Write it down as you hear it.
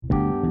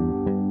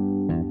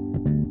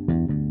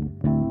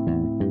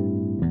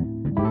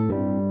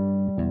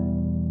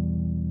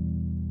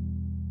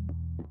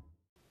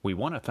We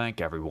want to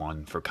thank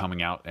everyone for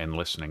coming out and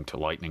listening to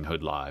Lightning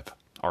Hood Live,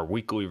 our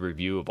weekly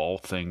review of all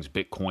things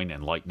Bitcoin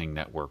and Lightning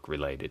Network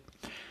related.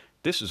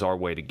 This is our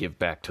way to give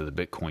back to the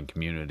Bitcoin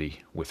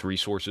community with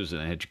resources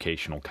and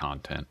educational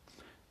content.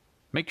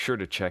 Make sure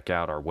to check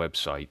out our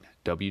website,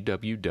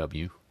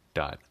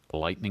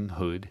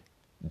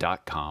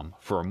 www.lightninghood.com,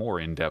 for a more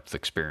in-depth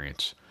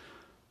experience.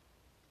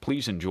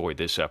 Please enjoy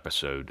this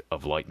episode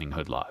of Lightning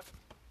Hood Live.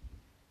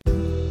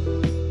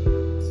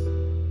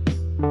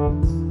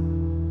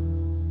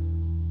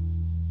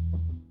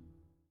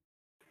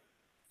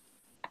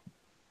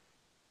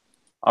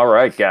 All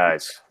right,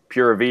 guys.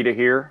 Pura Vida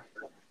here.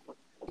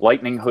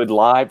 Lightning Hood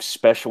Live,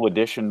 special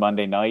edition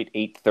Monday night,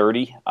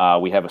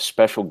 8:30. We have a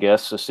special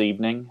guest this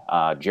evening,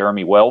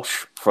 Jeremy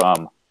Welsh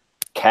from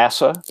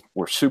CASA.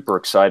 We're super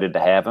excited to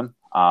have him.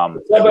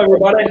 What's up,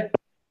 everybody?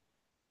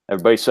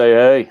 Everybody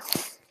say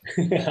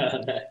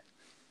hey.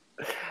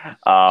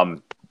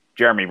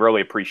 Jeremy,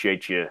 really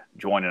appreciate you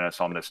joining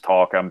us on this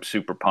talk. I'm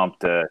super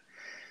pumped to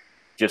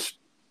just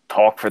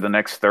talk for the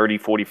next 30,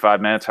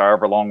 45 minutes,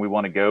 however long we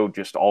want to go,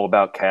 just all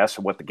about CASA,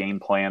 what the game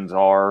plans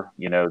are,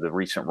 the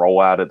recent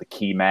rollout of the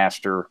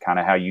Keymaster, kind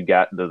of how you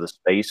got into the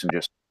space and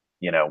just,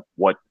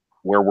 where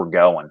we're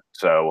going.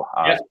 So,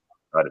 yeah.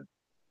 Excited.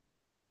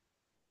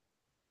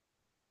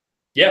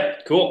 Yeah,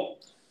 cool.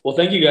 Well,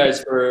 thank you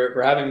guys for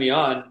having me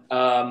on.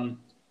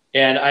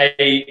 And I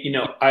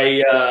know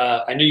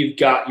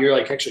you're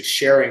like actually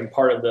sharing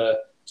part of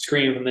the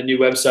screen from the new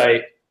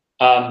website.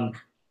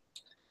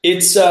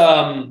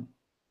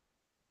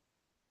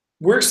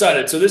 We're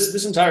excited. So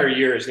this entire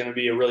year is going to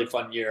be a really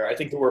fun year. I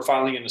think that we're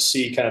finally going to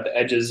see kind of the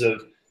edges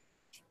of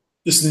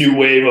this new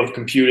wave of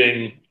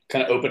computing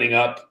kind of opening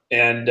up,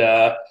 and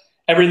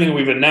everything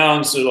we've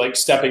announced are like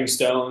stepping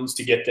stones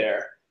to get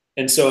there.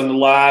 And so in the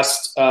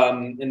last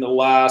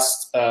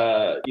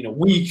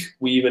week,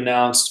 we've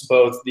announced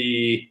both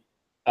the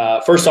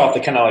first off the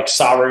kind of like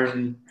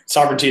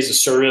sovereignty as a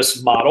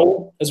service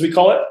model, as we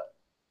call it.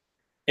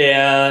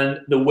 And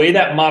the way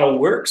that model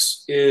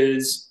works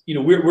is,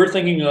 we're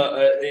thinking,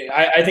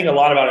 I think a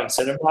lot about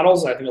incentive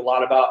models. I think a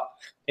lot about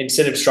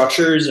incentive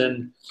structures.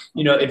 And,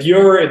 if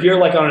you're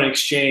like on an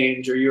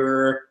exchange, or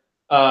you're,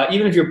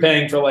 even if you're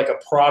paying for like a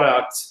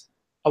product,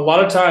 a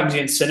lot of times the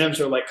incentives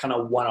are like kind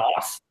of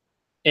one-off.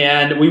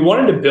 And we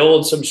wanted to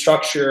build some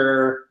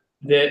structure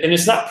that, and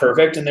it's not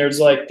perfect. And there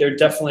are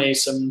definitely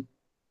some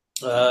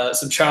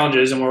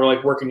challenges, and we're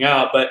like working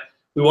out, but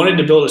we wanted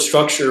to build a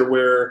structure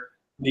where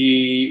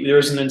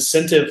there's an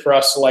incentive for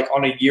us to, like,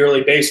 on a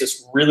yearly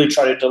basis, really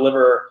try to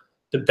deliver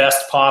the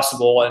best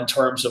possible in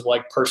terms of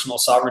like personal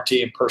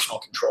sovereignty and personal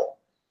control.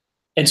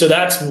 And so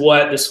that's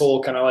what this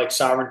whole kind of like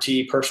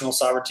personal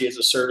sovereignty as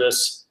a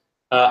service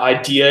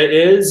idea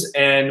is.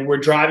 And we're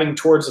driving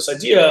towards this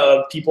idea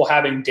of people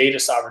having data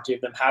sovereignty,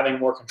 of them having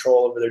more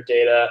control over their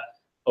data,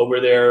 over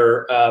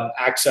their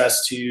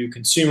access to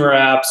consumer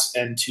apps,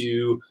 and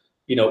to,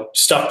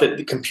 stuff that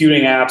the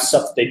computing apps,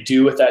 stuff that they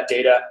do with that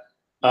data.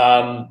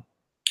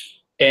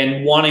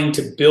 And wanting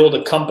to build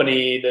a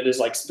company that is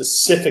like,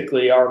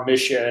 specifically our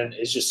mission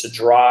is just to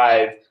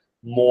drive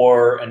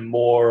more and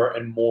more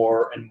and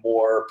more and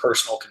more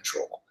personal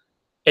control.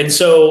 And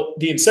so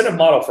the incentive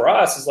model for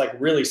us is like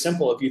really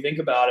simple. If you think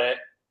about it,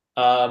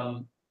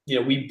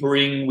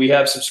 we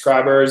have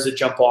subscribers that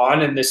jump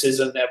on, and this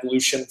is an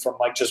evolution from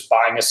like just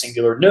buying a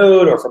singular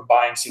node or from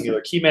buying singular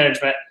key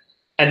management.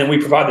 And then we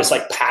provide this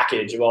like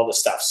package of all this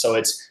stuff. So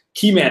it's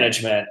key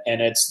management,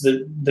 and it's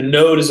the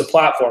node is a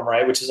platform,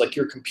 right? Which is like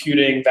your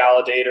computing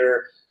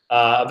validator,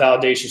 a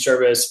validation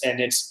service,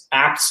 and it's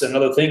apps and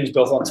other things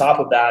built on top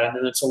of that. And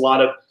then it's a lot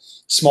of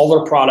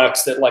smaller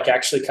products that like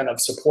actually kind of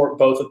support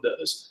both of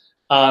those.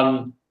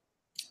 And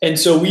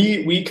so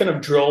we kind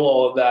of drill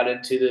all of that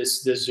into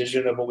this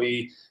vision of what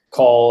we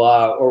call,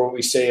 or what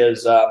we say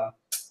is, a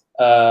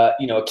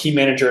key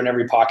manager in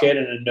every pocket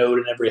and a node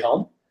in every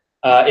home.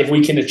 If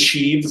we can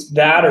achieve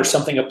that or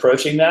something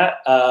approaching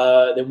that,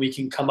 then we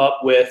can come up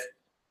with,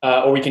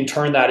 or we can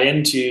turn that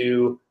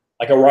into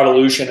like a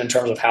revolution in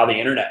terms of how the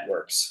internet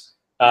works.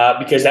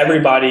 Because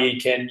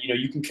everybody can,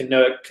 you can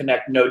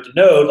connect node to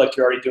node like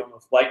you're already doing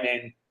with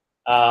Lightning,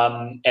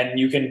 and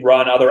you can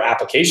run other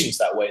applications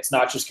that way. It's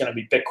not just going to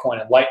be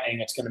Bitcoin and Lightning.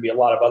 It's going to be a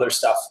lot of other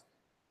stuff.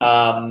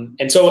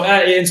 And so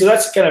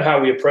that's kind of how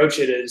we approach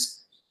it,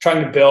 is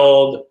trying to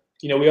build.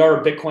 We are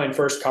a Bitcoin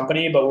first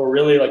company, but we're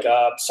really like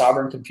a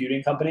sovereign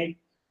computing company.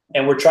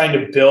 And we're trying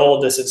to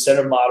build this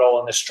incentive model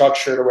and the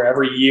structure to where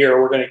every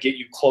year we're going to get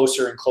you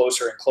closer and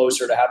closer and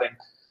closer to having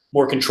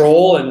more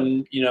control,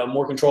 and,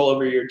 more control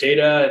over your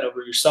data and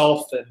over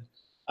yourself, and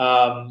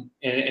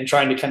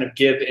trying to kind of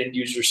give end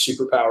users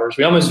superpowers.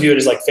 We almost view it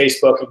as like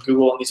Facebook and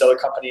Google and these other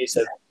companies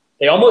that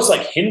they almost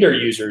like hinder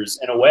users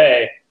in a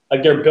way.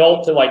 Like they're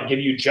built to like give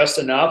you just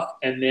enough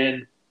and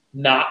then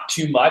not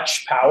too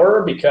much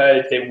power,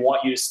 because they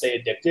want you to stay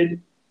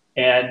addicted,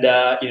 and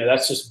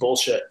that's just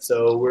bullshit.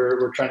 So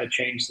we're trying to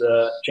change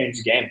the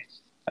game.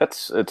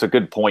 It's a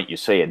good point you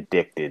say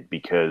addicted,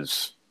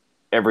 because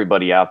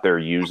everybody out there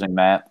using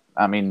that,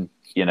 I mean,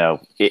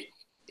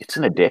 it's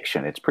an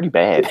addiction. It's pretty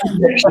bad.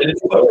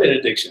 It's totally an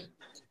addiction.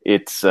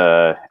 It's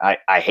I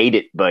hate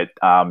it, but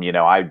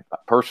I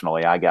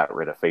personally I got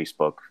rid of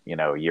Facebook,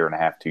 a year and a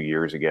half, 2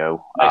 years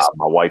ago. Nice.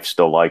 My wife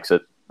still likes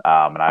it,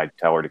 and I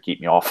tell her to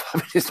keep me off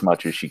of it as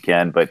much as she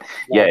can. But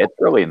yeah, it's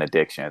really an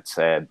addiction. It's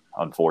sad,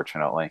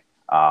 unfortunately.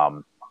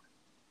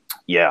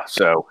 Yeah,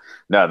 so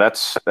no,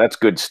 that's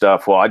good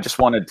stuff. Well, I just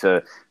wanted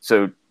to,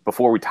 so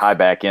before we tie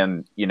back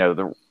in,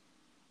 the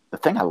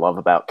thing I love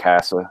about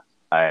Casa,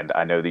 and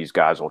I know these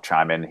guys will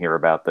chime in here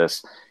about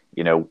this,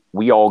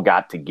 we all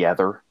got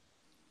together,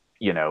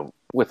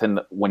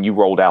 when you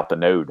rolled out the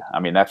node. I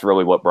mean, that's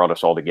really what brought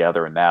us all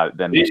together. And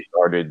then we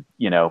started,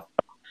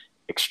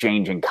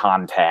 exchanging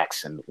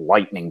contacts and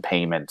lightning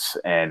payments,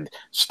 and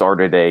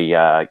started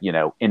a,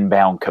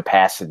 inbound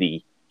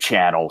capacity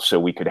channel so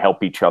we could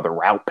help each other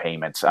route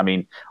payments. I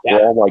mean, we're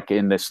all like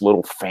in this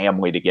little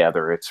family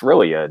together. It's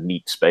really a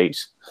neat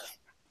space.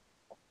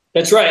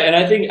 That's right. And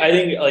I think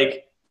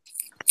like,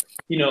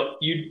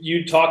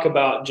 you talk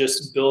about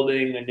just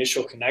building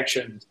initial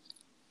connections.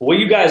 What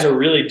you guys are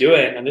really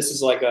doing, and this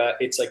is like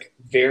it's like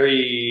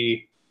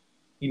very,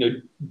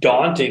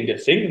 daunting to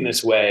think in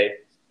this way.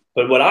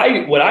 But what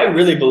I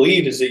really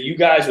believe is that you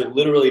guys are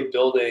literally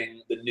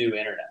building the new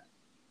internet.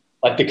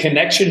 Like the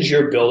connections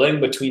you're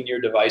building between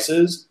your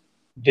devices,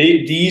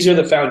 these are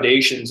the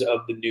foundations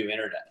of the new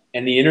internet.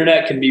 And the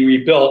internet can be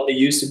rebuilt. It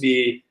used to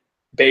be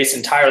based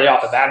entirely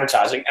off of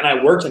advertising. And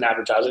I worked in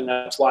advertising.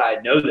 That's why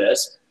I know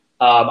this.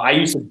 I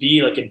used to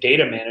be like a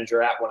data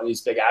manager at one of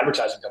these big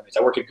advertising companies.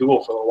 I worked at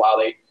Google for a little while.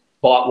 They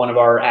bought one of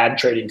our ad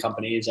trading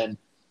companies. And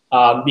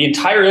the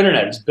entire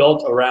internet is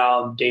built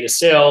around data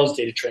sales,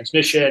 data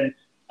transmission,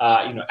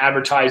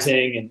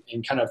 advertising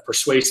and kind of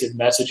persuasive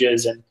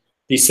messages and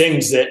these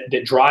things that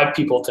drive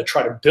people to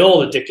try to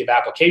build addictive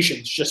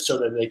applications just so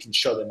that they can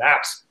show them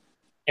apps.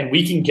 And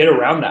we can get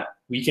around that.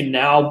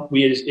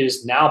 It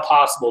is now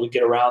possible to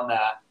get around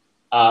that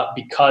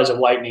because of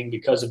Lightning,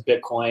 because of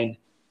Bitcoin.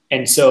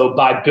 And so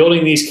by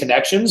building these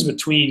connections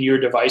between your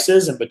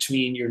devices and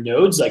between your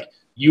nodes, like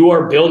you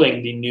are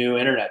building the new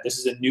internet. This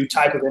is a new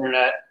type of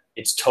internet.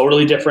 It's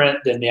totally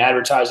different than the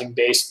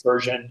advertising-based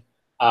version.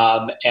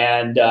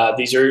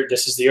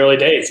 This is the early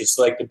days. It's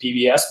like the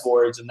BBS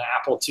boards and the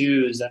Apple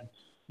IIs, and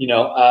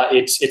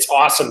it's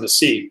awesome to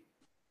see.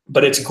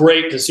 But it's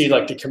great to see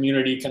like the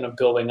community kind of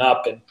building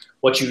up and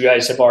what you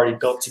guys have already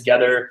built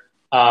together.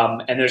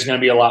 And there's going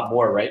to be a lot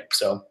more, right?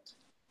 So,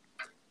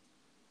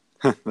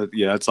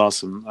 yeah, that's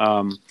awesome.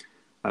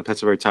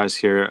 Pets of our ties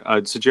here.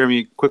 So,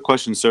 Jeremy, quick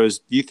question. So, do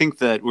you think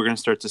that we're going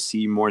to start to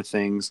see more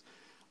things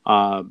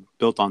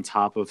built on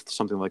top of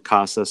something like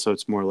Casa? So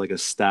it's more like a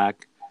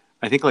stack.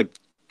 I think like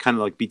kind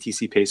of like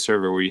BTC Pay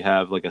Server, where you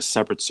have like a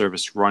separate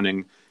service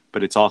running,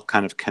 but it's all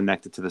kind of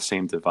connected to the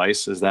same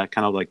device. Is that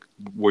kind of like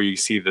where you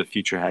see the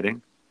future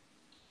heading?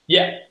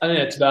 Yeah, I think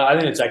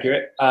it's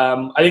accurate.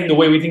 I think the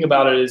way we think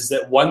about it is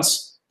that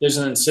once there's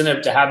an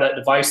incentive to have that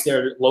device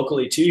there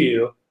locally to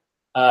you,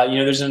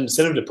 there's an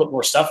incentive to put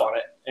more stuff on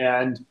it.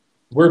 And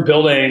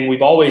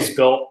we've always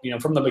built,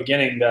 from the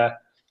beginning, the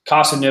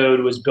Casa node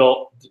was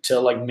built to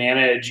like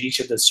manage each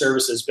of the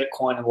services,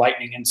 Bitcoin and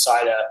Lightning,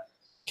 inside a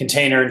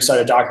container, inside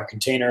a Docker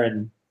container.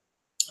 And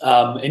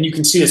you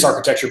can see this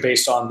architecture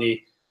based on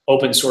the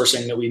open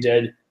sourcing that we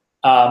did.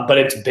 But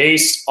it's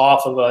based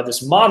off of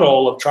this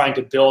model of trying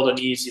to build an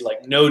easy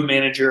like node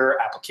manager,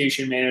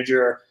 application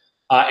manager,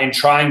 and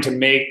trying to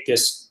make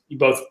this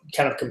both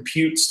kind of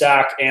compute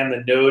stack and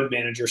the node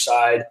manager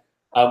side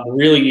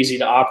really easy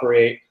to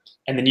operate.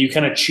 And then you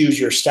kind of choose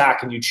your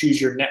stack and you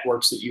choose your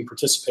networks that you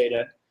participate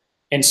in.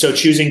 And so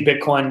choosing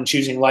Bitcoin and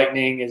choosing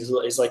Lightning is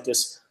like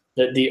this,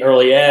 the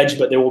early edge,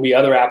 but there will be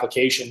other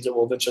applications that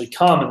will eventually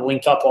come and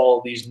link up all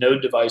of these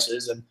node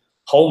devices and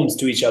homes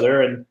to each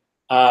other. And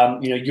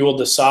you will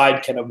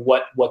decide kind of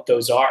what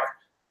those are.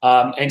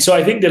 And so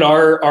I think that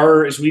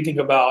our as we think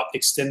about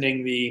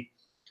extending the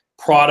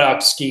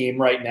product scheme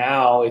right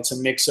now, it's a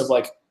mix of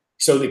like,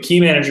 so the key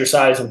manager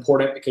side is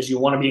important because you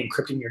want to be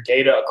encrypting your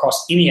data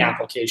across any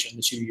application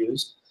that you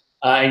use.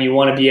 And you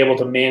want to be able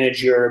to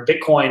manage your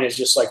Bitcoin as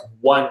just like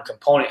one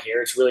component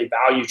here. It's really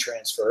value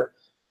transfer.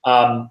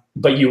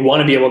 But you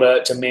want to be able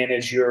to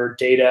manage your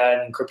data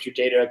and encrypt your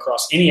data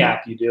across any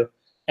app you do.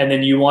 And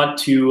then you want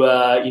to,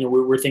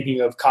 we're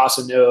thinking of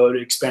Casa Node,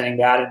 expanding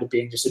that into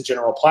being just a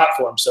general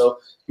platform. So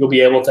you'll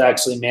be able to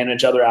actually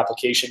manage other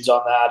applications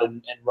on that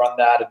and run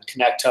that and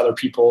connect to other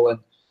people. And,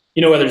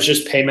 whether it's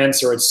just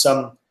payments or it's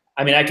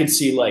I could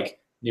see like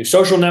new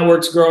social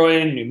networks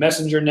growing, new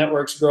messenger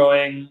networks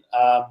growing,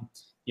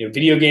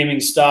 video gaming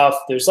stuff.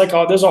 There's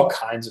all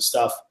kinds of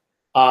stuff.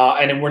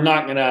 And then we're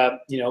not gonna,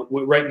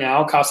 right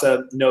now,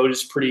 Casa Node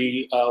is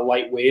pretty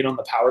lightweight on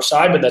the power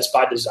side, but that's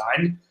by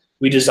design.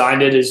 We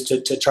designed it as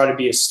to try to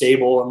be as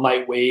stable and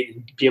lightweight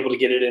and be able to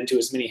get it into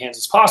as many hands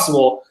as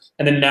possible.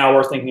 And then now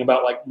we're thinking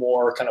about like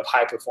more kind of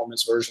high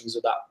performance versions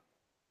of that.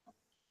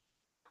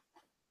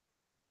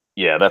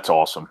 Yeah, that's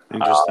awesome.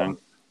 Interesting.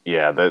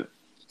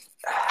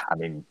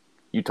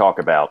 You talk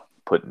about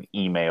putting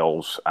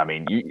emails.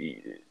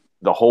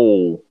 The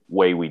whole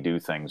way we do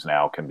things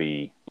now can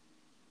be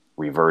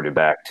reverted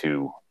back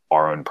to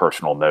our own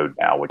personal node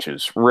now, which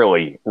is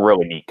really,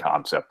 really neat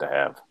concept to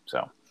have.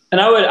 So,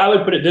 and I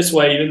would put it this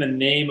way: even the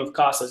name of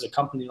Casa as a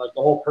company, like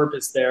the whole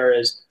purpose there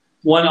is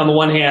one. On the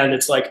one hand,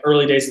 it's like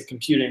early days of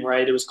computing,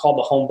 right? It was called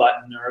the home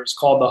button, or it was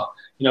called the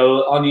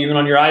even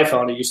on your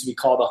iPhone, it used to be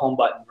called the home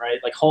button, right?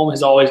 Like home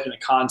has always been a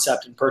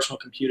concept in personal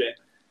computing.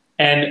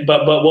 And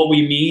but what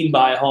we mean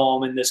by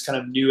home in this kind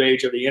of new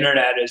age of the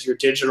internet is your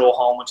digital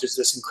home, which is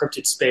this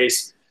encrypted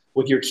space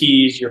with your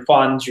keys, your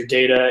funds, your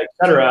data, et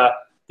cetera,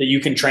 that you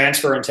can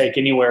transfer and take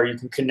anywhere, you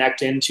can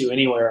connect into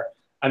anywhere.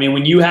 I mean,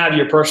 when you have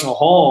your personal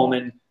home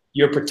and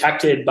you're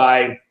protected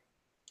by,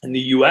 in the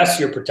US,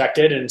 you're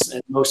protected, and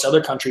in most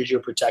other countries,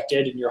 you're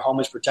protected, and your home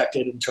is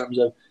protected in terms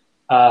of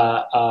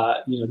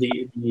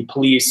the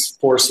police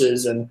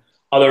forces and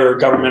other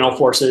governmental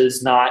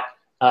forces not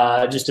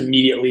just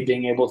immediately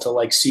being able to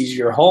like seize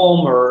your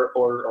home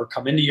or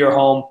come into your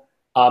home.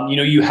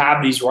 You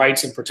have these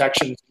rights and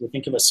protections. We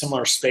think of a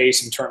similar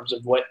space in terms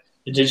of what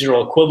the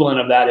digital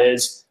equivalent of that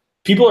is.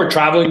 People are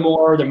traveling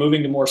more, they're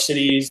moving to more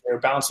cities, they're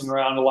bouncing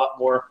around a lot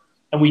more.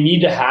 And we need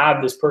to have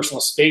this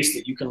personal space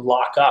that you can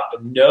lock up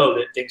and know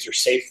that things are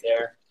safe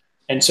there.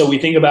 And so we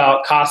think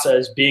about Casa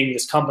as being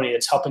this company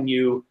that's helping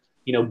you,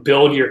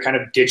 build your kind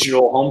of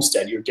digital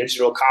homestead, your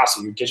digital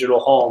Casa, your digital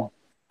home.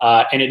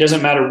 And it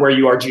doesn't matter where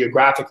you are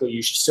geographically,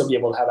 you should still be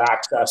able to have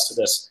access to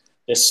this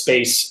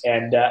space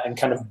and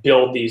kind of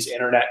build these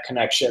internet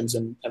connections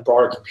and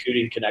broader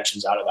computing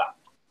connections out of that.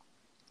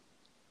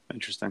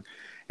 Interesting.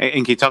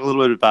 And can you talk a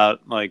little bit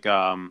about like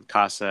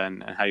Casa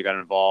and how you got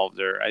involved?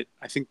 Or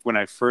I think when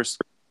I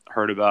first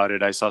heard about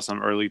it, I saw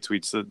some early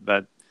tweets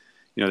that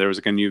there was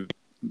like a new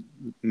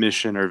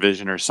mission or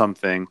vision or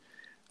something,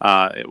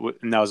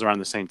 and that was around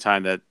the same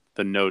time that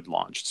the node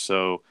launched.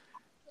 So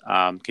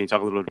can you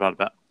talk a little bit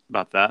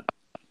about that?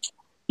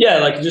 Yeah,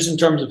 like just in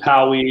terms of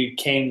how we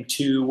came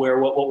to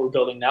what we're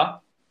building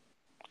now.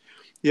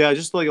 Yeah,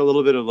 just like a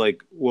little bit of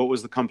like what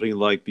was the company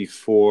like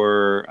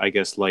before, I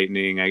guess,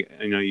 Lightning. I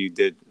know you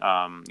did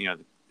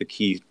the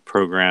Key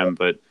program,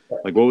 but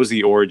like what was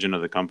the origin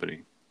of the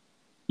company?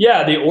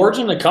 Yeah, the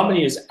origin of the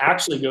company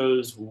actually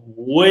goes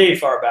way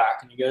far back,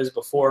 and it goes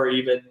before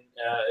even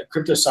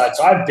crypto side.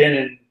 So I've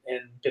been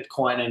in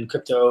Bitcoin and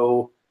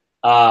crypto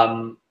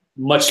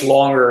much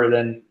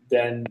longer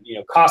than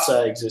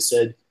Casa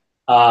existed.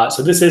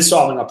 So this is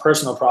solving a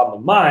personal problem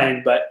of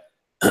mine, but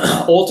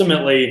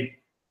ultimately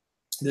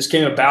this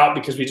came about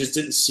because we just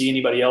didn't see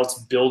anybody else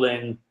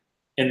building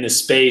in this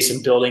space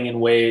and building in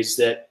ways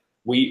that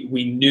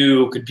we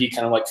knew could be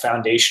kind of like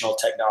foundational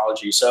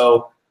technology.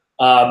 So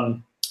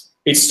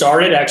it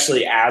started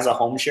actually as a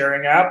home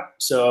sharing app.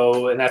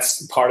 So, and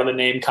that's part of the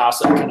name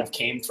Casa kind of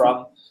came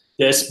from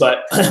this,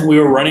 but we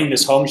were running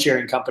this home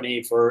sharing company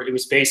it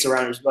was based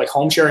around like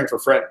home sharing for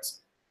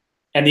friends.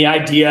 And the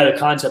idea, the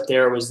concept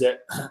there was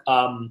that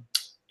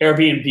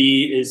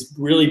Airbnb is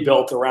really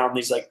built around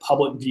these like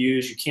public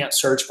views. You can't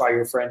search by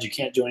your friends. You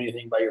can't do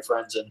anything by your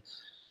friends. And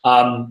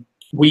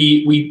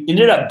we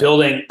ended up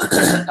building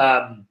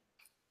the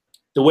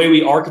way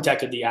we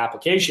architected the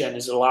application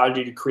is it allowed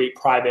you to create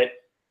private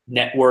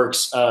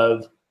networks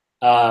of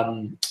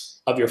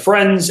your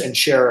friends and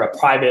share a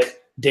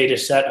private data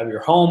set of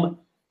your home.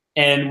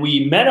 And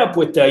we met up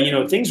with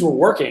things were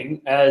working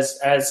as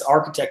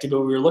architected, but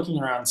we were looking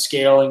around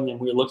scaling and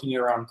we were looking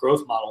around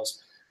growth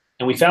models.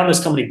 And we found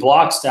this company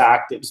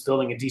Blockstack that was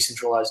building a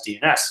decentralized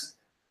DNS.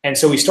 And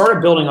so we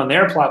started building on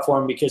their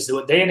platform because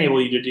what they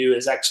enable you to do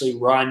is actually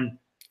run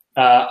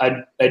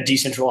a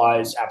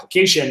decentralized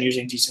application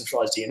using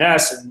decentralized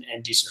DNS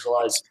and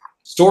decentralized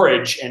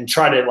storage and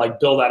try to like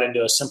build that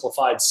into a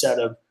simplified set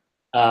of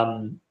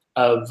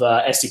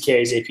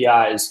SDKs,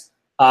 APIs.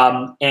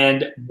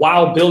 And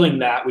while building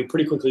that, we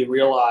pretty quickly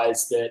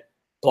realized that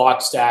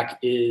Blockstack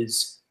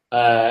is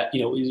it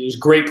was a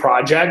great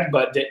project,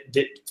 but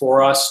that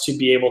for us to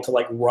be able to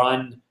like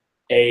run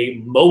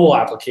a mobile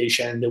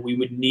application, that we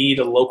would need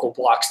a local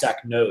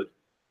Blockstack node.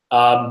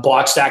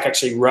 Blockstack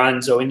actually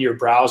runs, so in your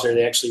browser,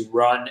 they actually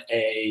run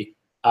a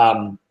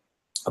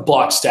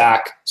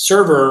Blockstack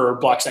server or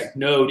Blockstack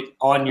node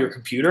on your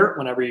computer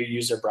whenever you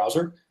use their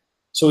browser.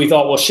 So we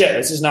thought, well, shit,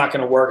 this is not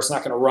going to work. It's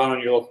not going to run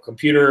on your local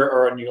computer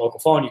or on your local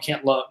phone. You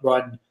can't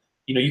run,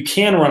 you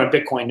can run a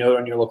Bitcoin node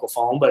on your local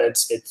phone, but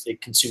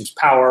it consumes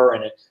power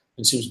and it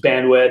consumes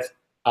bandwidth.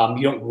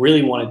 You don't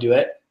really want to do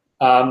it.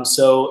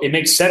 So it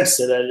makes sense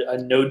that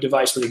a node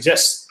device would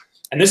exist.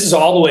 And this is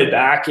all the way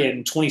back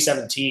in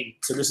 2017.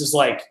 So this is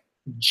like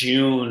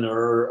June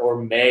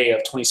or May of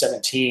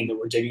 2017 that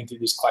we're digging through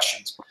these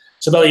questions.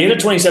 So by the end of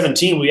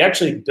 2017, we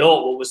actually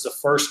built what was the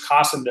first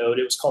Casa node.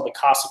 It was called the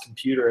Casa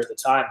computer at the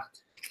time.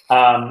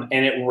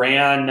 And it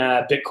ran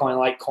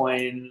Bitcoin,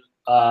 Litecoin,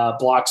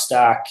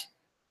 Blockstack,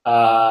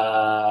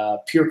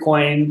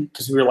 Purecoin,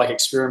 because we were like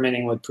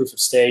experimenting with proof of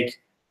stake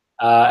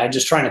and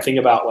just trying to think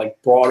about like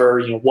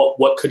broader,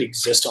 what could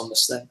exist on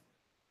this thing.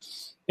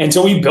 And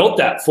so we built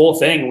that full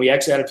thing. We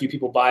actually had a few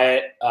people buy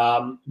it,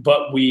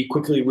 but we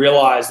quickly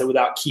realized that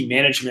without key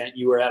management,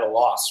 you were at a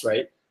loss,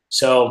 right?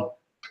 So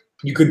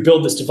you could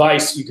build this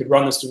device, you could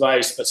run this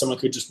device, but someone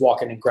could just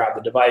walk in and grab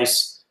the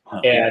device,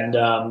 and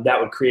that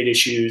would create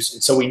issues.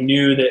 And so we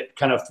knew that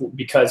kind of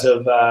because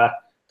of the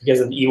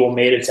evil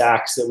maid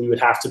attacks that we would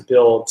have to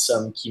build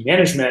some key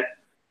management.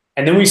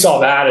 And then we saw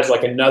that as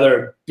like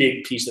another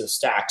big piece of the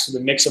stack. So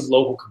the mix of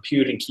local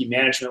compute and key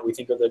management, we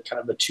think are the kind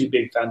of the two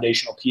big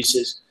foundational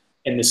pieces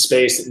in this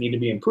space that need to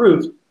be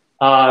improved.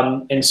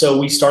 And so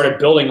we started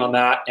building on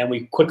that, and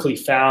we quickly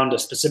found a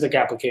specific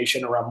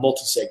application around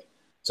multisig.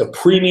 So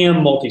premium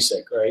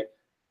multisig, right?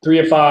 3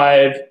 of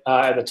 5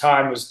 at the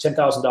time was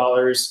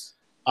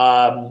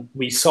 $10,000.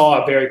 We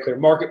saw a very clear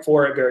market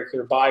for it, very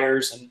clear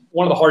buyers. And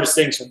one of the hardest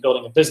things when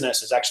building a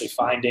business is actually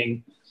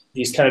finding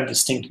these kind of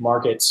distinct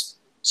markets.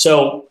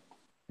 So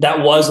that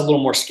was a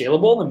little more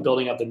scalable than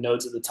building up the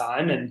nodes at the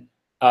time. And,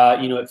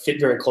 it fit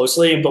very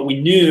closely. But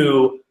we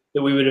knew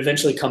that we would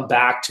eventually come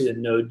back to the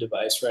node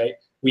device, right?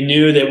 We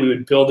knew that we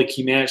would build the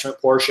key management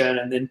portion,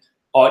 and then,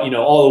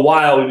 all the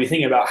while we'd be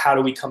thinking about how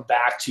do we come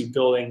back to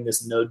building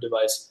this node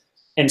device.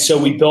 And so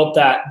we built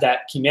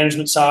that key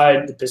management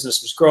side. The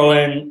business was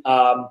growing.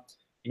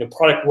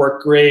 Product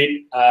worked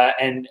great.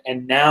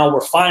 And now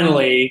we're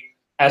finally,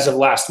 as of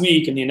last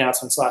week, and the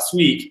announcements last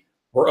week,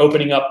 we're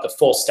opening up the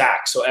full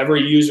stack. So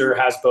every user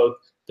has both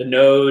the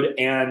node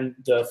and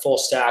the full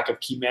stack of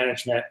key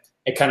management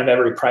at kind of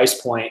every price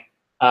point,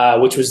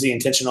 which was the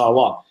intention all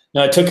along.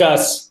 Now, it took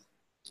us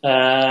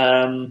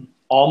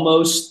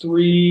almost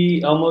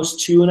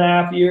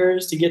 2.5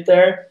 years to get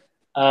there.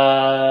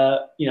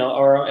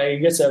 Or I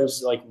guess that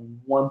was like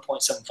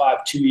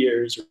 1.75, 2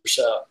 years or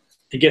so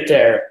to get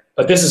there.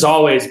 But this has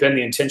always been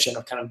the intention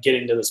of kind of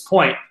getting to this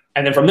point.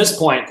 And then from this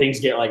point, things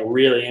get like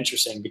really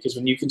interesting, because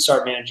when you can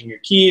start managing your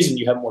keys and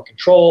you have more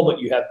control,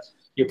 but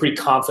you're pretty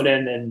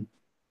confident in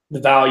the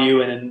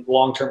value and in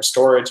long-term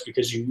storage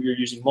because you're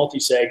using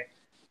multisig,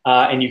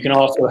 and you can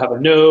also have a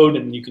node,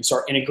 and you can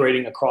start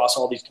integrating across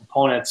all these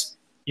components.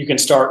 You can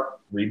start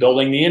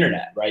rebuilding the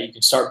internet, right? You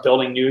can start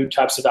building new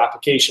types of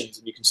applications,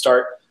 and you can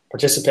start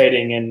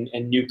participating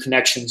in new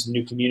connections and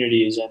new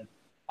communities. And,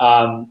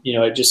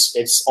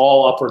 it's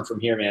all upward from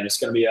here, man. It's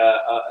going to be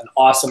an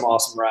awesome,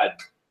 awesome ride.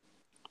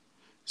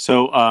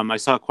 So I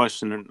saw a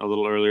question a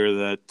little earlier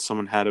that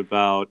someone had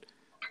about,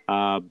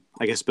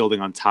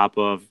 building on top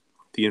of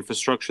the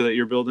infrastructure that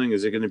you're building.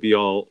 Is it going to be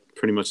all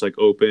pretty much like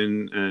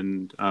open?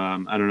 And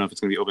I don't know if it's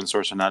going to be open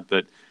source or not,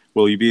 but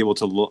will you be able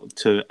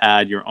to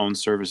add your own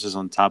services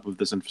on top of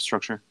this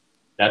infrastructure?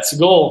 That's the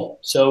goal.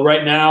 So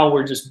right now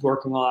we're just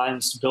working on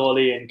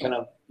stability and kind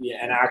of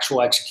an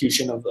actual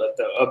execution of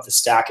the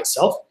stack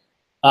itself.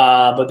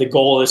 But the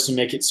goal is to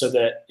make it so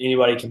that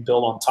anybody can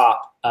build on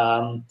top.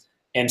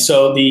 And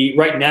so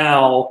right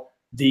now,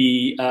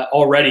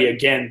 already,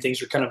 again,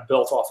 things are kind of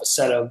built off a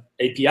set of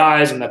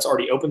APIs, and that's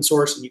already open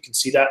source, and you can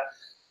see that.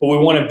 But we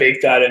want to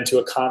bake that into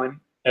a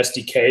common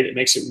SDK that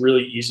makes it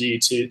really easy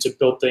to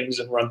build things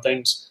and run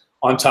things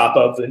on top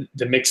of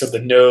the mix of the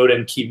node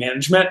and key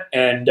management,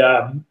 and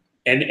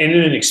in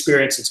an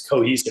experience that's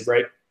cohesive,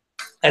 right?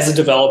 As a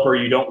developer,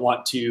 you don't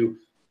want to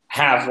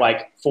have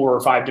like 4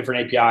 or 5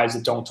 different APIs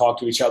that don't talk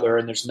to each other,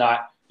 and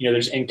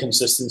there's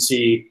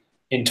inconsistency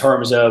in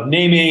terms of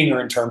naming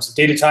or in terms of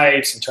data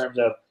types, and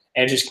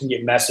it just can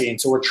get messy. And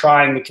so we're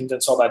trying to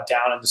condense all that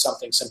down into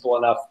something simple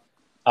enough.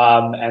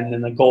 And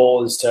then the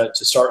goal is to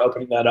start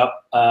opening that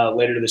up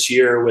later this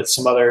year with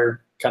some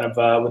other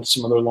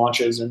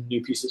launches and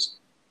new pieces.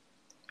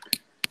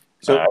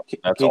 So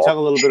can you talk a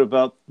little bit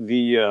about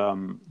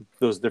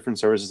those different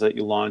services that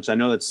you launched? I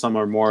know that some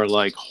are more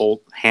like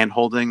hand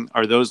holding.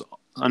 Are those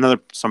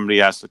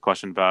somebody asked a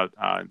question about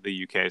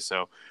the UK.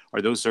 So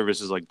are those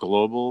services like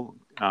global,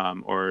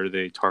 or are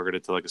they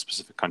targeted to like a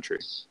specific country?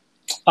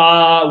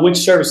 Which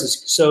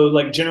services? So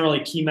like generally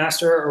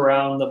Keymaster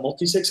around the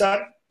multisig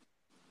side?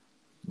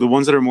 The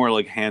ones that are more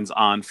like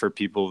hands-on for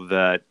people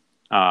that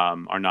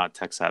are not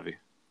tech savvy.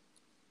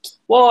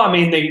 Well, I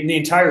mean, the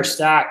entire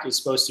stack is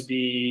supposed to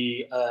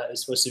be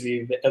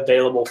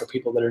available for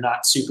people that are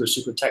not super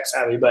tech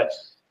savvy, but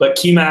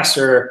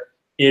Keymaster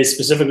is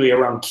specifically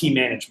around key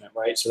management,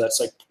 right? So that's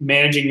like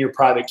managing your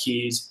private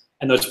keys,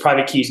 and those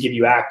private keys give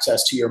you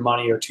access to your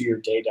money or to your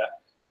data.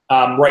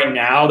 Right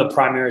now, the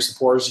primary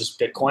support is just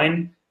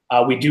Bitcoin.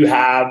 We do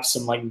have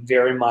some like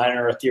very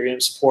minor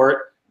Ethereum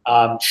support.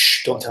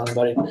 Don't tell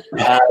anybody. But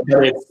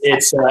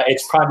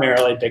it's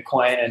primarily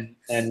Bitcoin,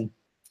 and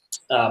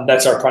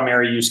that's our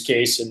primary use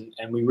case, and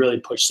we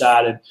really push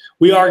that. And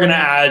we are going to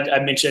add.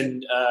 I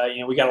mentioned,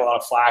 we got a lot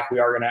of flack. We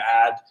are going to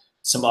add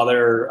some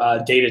other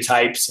data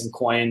types and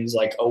coins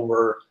like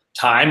over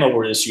time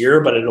over this year,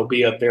 but it'll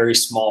be a very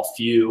small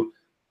few.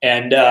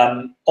 And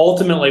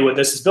ultimately, what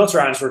this is built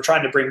around is we're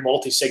trying to bring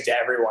multi-sig to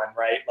everyone,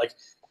 right? Like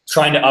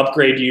trying to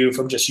upgrade you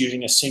from just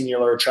using a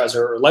singular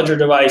Trezor or Ledger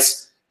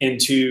device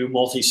into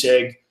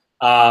multi-sig,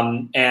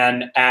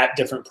 and at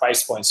different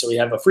price points. So we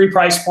have a free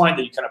price point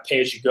that you kind of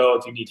pay as you go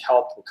if you need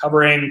help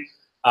recovering.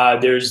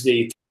 There's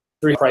the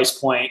free price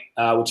point,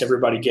 which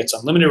everybody gets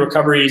unlimited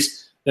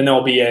recoveries. Then there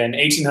will be an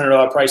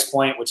 $1,800 price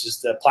point, which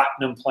is the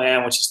platinum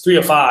plan, which is 3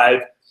 of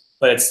 5.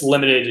 but it's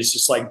limited. It's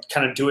just like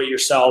kind of do it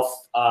yourself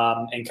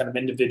and kind of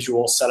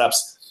individual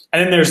setups.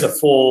 And then there's the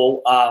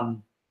full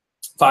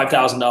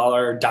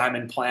 $5,000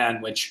 diamond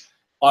plan, which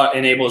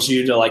enables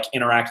you to like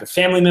interact with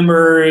family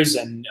members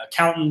and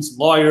accountants, and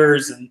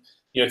lawyers, and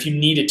if you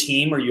need a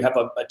team or you have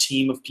a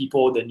team of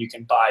people, then you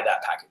can buy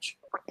that package.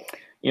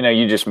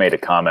 You just made a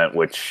comment,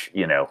 which,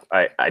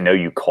 I know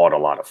you caught a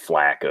lot of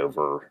flack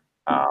over,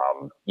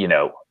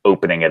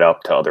 opening it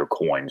up to other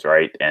coins,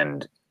 right?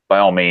 And by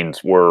all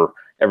means,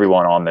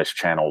 everyone on this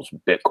channel's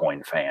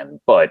Bitcoin fan,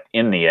 but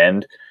in the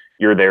end,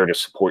 you're there to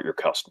support your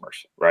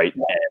customers, right?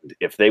 And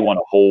if they want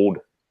to hold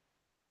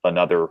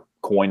another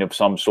coin of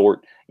some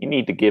sort, you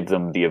need to give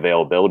them the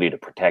availability to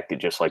protect it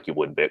just like you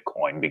would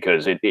Bitcoin,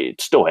 because it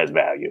still has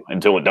value.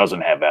 Until it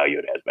doesn't have value,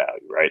 it has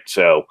value, right?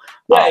 So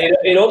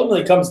it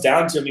ultimately comes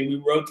down to,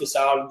 we wrote this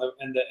out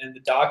in the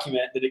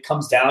document, that it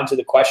comes down to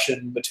the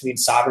question between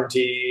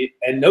sovereignty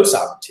and no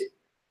sovereignty.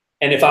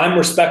 And if I'm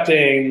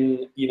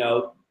respecting,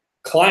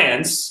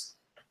 clients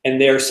and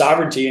their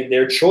sovereignty and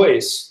their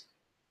choice,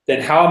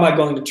 then how am I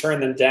going to turn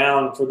them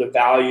down for the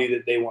value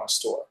that they want to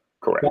store?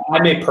 Correct. Now,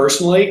 I may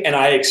personally, and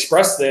I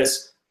express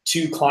this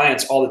to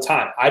clients all the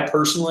time, I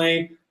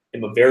personally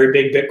am a very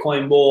big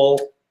Bitcoin bull.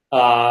 We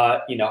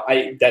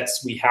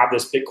have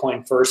this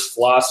Bitcoin first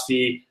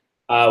philosophy.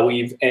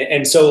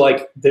 So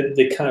like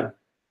the kind of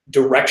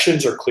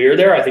directions are clear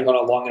there. I think on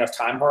a long enough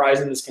time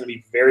horizon, it's going to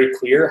be very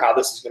clear how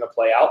this is going to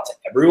play out to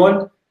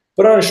everyone.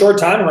 But on a short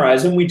time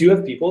horizon, we do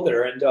have people that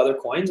are into other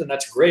coins, and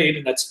that's great,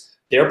 and that's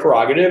their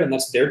prerogative, and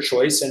that's their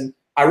choice. And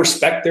I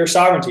respect their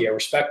sovereignty. I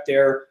respect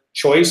their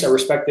choice. I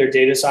respect their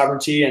data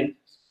sovereignty. And,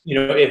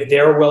 if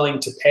they're willing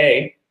to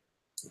pay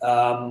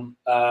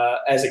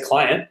as a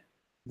client,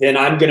 then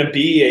I'm going to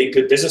be a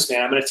good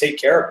businessman. I'm going to take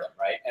care of them,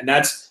 right? And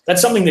that's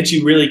something that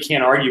you really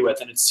can't argue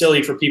with. And it's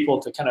silly for people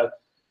to kind of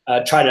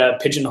try to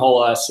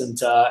pigeonhole us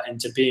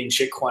into being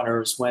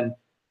shitcoiners when,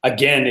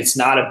 again, it's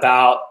not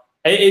about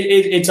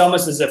it's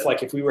almost as if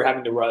like if we were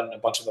having to run a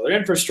bunch of other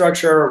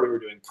infrastructure, or we were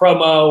doing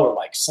promo, or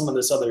like some of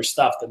this other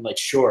stuff, then like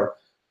sure.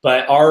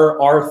 But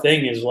our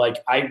thing is like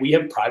we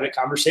have private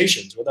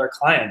conversations with our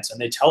clients,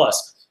 and they tell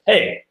us,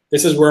 hey,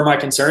 this is where my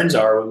concerns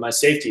are with my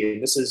safety,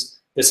 and this is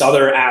this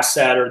other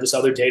asset or this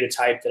other data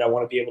type that I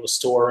want to be able to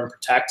store and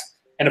protect.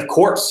 And of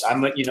course,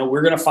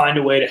 we're going to find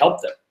a way to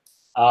help them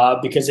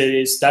because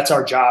that's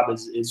our job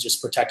is just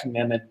protecting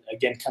them, and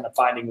again, kind of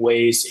finding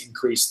ways to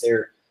increase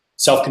their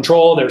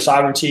self-control, their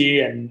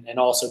sovereignty, and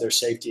also their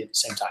safety at the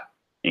same time.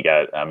 You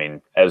got,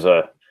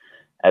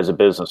 as a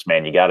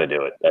businessman, you got to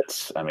do it.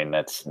 That's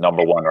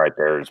number one right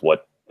there, is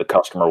what the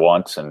customer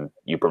wants, and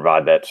you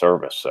provide that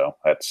service. So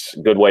that's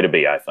a good way to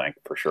be, I think,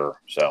 for sure.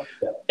 So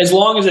as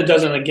long as it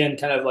doesn't, again,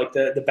 kind of like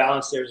the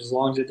balance there is, as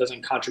long as it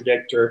doesn't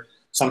contradict or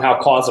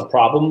somehow cause a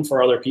problem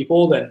for other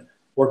people, then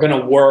we're going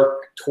to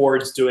work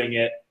towards doing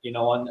it,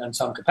 in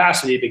some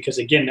capacity, because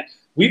again,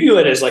 we view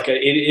it as like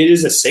it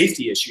is a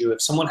safety issue.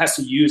 If someone has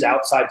to use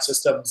outside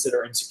systems that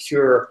are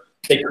insecure,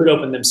 they could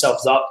open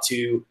themselves up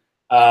to,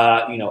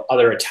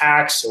 other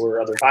attacks or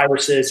other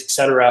viruses, et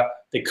cetera,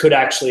 that could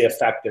actually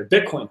affect their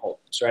Bitcoin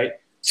holdings, right?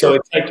 So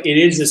it's like, it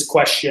is this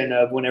question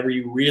of, whenever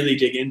you really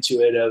dig into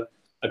it, of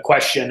a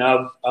question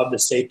of the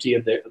safety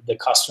of the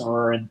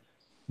customer, and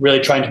really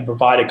trying to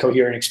provide a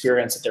coherent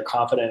experience that they're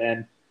confident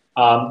in.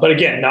 But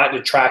again, not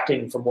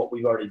detracting from what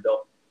we've already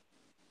built.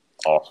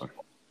 Awesome.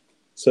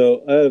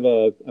 So I have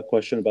a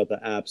question about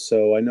the app.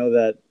 So I know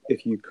that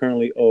if you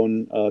currently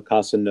own a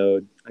Casa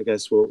node, I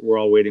guess we're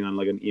all waiting on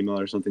like an email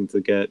or something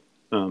to get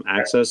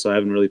access. So I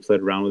haven't really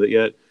played around with it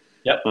yet.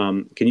 Yep.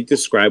 Can you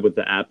describe what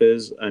the app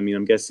is?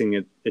 I'm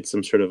guessing it's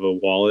some sort of a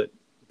wallet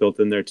built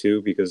in there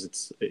too, because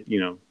it's,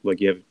 like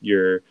you have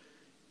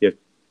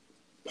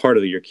part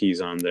of your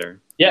keys on there.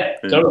 Yeah,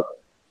 totally.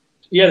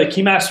 Yeah, the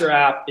Keymaster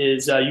app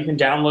is, you can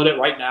download it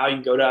right now. You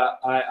can go to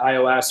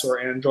iOS or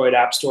Android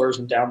app stores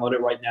and download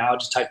it right now.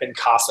 Just type in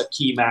Casa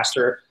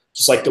Keymaster,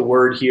 just like the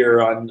word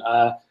here on.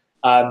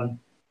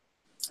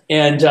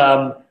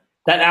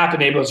 That app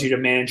enables you to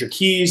manage your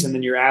keys and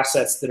then your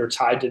assets that are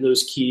tied to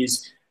those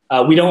keys.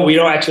 We don't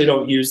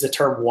use the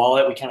term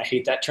wallet. We kind of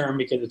hate that term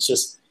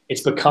because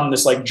it's become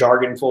this like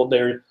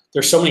jargonful.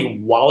 There's so many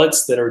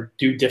wallets that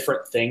do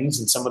different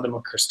things, and some of them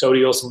are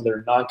custodial, some of them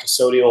are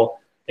non-custodial.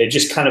 It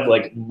just kind of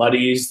like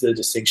muddies the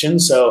distinction.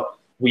 So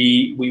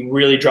we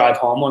really drive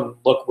home on,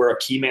 look, we're a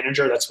key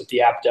manager. That's what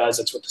the app does.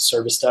 That's what the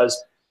service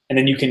does. And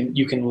then you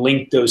can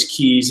link those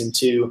keys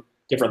into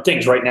different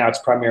things. Right now, it's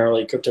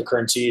primarily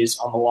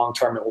cryptocurrencies. On the long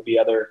term, it will be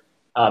other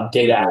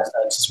data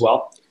assets as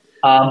well.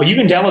 But you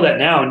can download that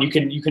now, and you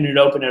can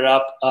open it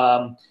up.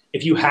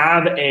 If you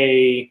have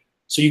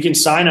so you can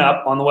sign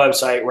up on the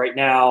website right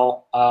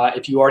now.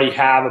 If you already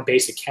have a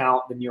base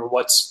account, then you're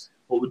what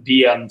would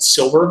be on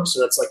Silver. So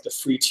that's like the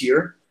free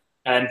tier.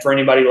 And for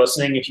anybody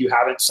listening, if you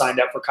haven't signed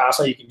up for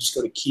Casa, you can just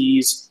go to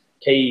keys,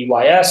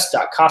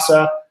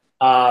 keys.casa.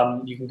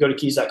 You can go to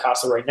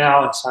keys.casa right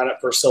now and sign up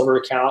for a Silver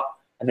account,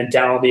 and then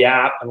download the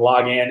app and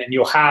log in, and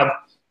you'll have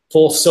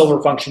full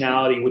Silver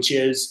functionality, which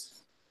is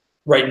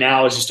right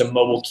now is just a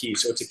mobile key.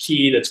 So it's a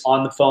key that's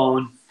on the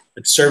phone.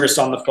 It's serviced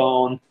on the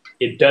phone.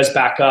 It does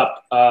back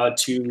up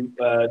to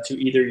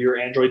either your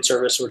Android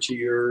service or to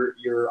your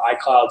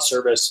iCloud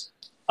service,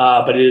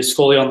 but it is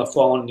fully on the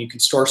phone, and you can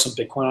store some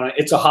Bitcoin on it.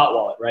 It's a hot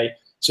wallet, right?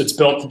 So it's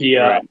built to be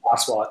a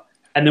fast wallet.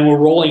 And then we're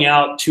rolling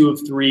out 2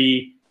 of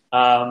 3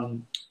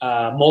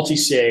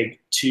 multi-sig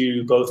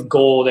to both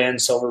gold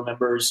and silver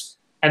members.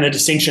 And the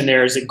distinction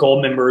there is that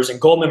gold members,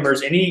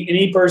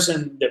 any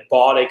person that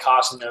bought a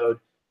Casa node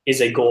is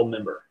a gold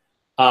member.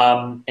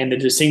 And the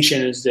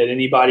distinction is that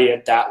anybody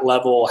at that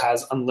level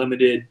has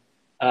unlimited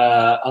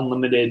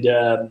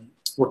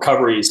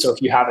recoveries. So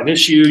if you have an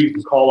issue, you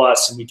can call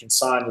us and we can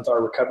sign with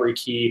our recovery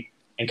key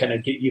and kind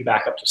of get you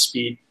back up to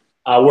speed.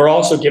 We're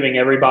also giving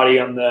everybody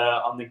on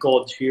the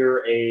gold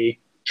tier a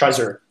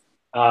Trezor.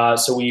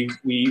 So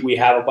we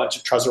have a bunch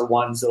of Trezor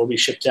ones that will be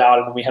shipped out,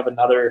 and then we have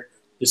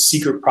the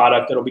secret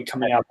product that will be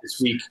coming out this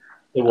week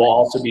that will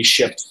also be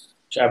shipped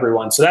to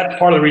everyone. So that's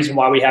part of the reason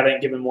why we haven't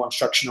given more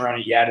instruction around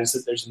it yet, is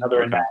that there's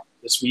another announcement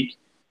this week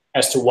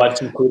as to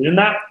what's included in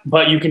that.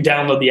 But you can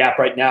download the app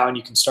right now and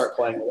you can start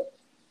playing with it.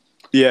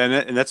 Yeah,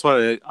 and that's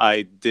what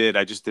I did.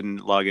 I just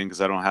didn't log in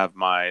because I don't have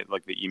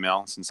the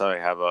email, since I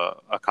have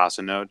a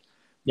Casa node.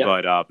 Yep.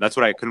 But that's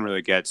what I couldn't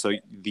really get. So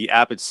the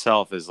app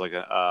itself is like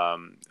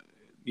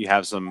you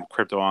have some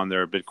crypto on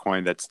there,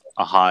 Bitcoin, that's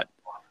a hot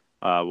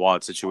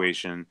wallet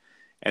situation.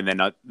 And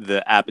then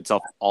the app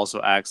itself also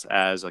acts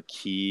as a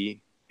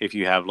key if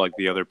you have like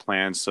the other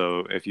plans.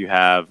 So if you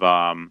have,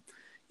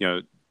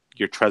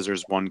 your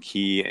Trezor's one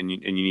key and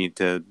you need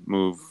to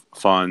move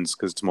funds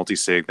because it's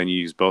multi-sig, then you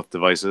use both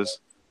devices.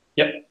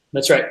 Yep,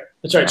 that's right.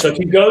 That's right. So if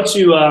you go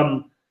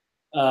to,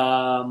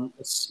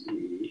 let's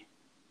see.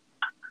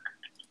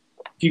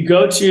 If you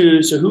go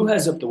to, so who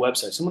has up the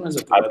website? Someone has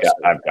up the website.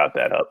 I've got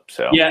that up.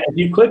 So yeah, if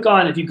you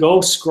go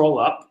scroll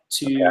up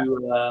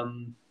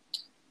to,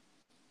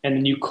 and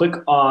then you click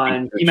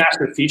on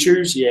Keymaster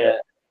features. Yeah.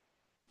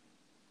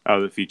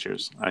 Oh, the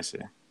features. I see.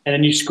 And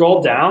then you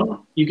scroll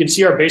down, you can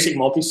see our basic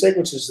multi-sig,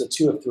 which is the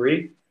 2 of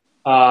 3,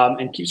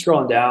 and keep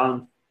scrolling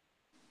down,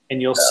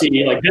 and you'll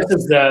see like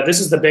this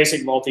is the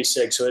basic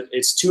multi-sig. So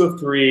it's 2 of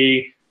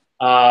 3.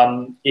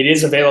 It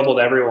is available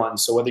to everyone.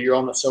 So whether you're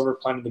on the silver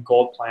plan or the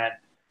gold plan,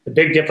 the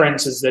big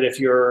difference is that if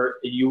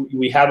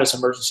we have this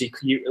emergency,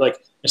 like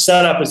the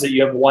setup is that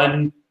you have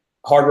one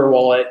hardware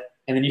wallet,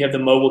 and then you have the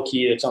mobile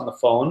key that's on the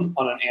phone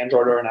on an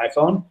Android or an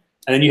iPhone,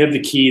 and then you have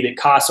the key that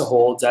Casa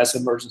holds as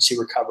emergency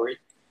recovery.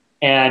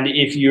 And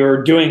if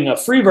you're doing a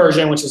free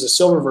version, which is a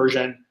silver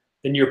version,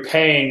 then you're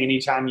paying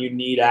anytime you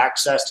need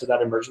access to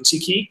that emergency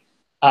key.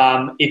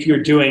 If you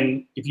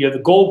have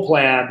the gold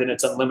plan, then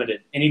it's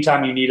unlimited.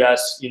 Anytime you need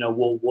us,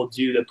 we'll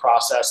do the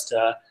process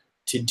to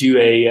do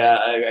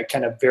a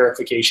kind of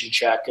verification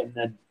check and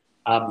then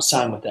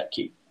sign with that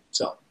key.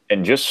 So.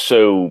 And just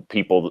so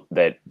people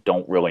that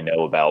don't really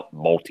know about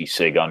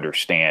multi-sig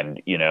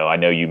understand, I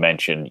know you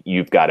mentioned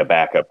you've got a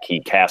backup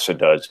key, Casa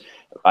does.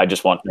 I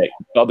just want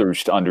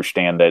others to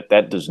understand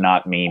that does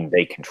not mean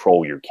they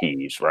control your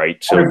keys,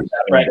 right? So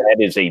right. That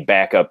is a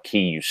backup key.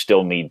 You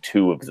still need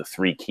 2 of the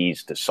 3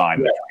 keys to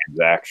sign the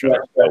transaction.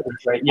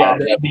 Right. Yeah,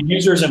 the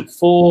user's in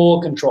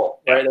full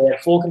control, right? They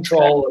have full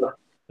control of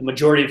the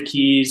majority of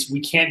keys.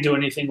 We can't do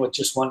anything with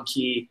just one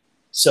key.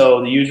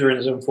 So the user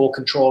is in full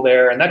control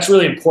there. And that's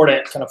really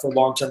important kind of for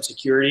long-term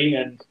security.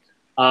 And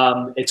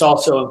it's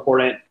also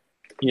important,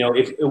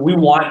 if we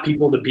want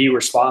people to be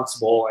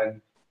responsible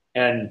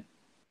and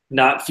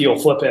not feel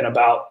flippant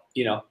about,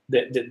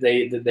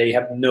 that they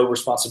have no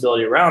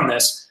responsibility around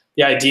this.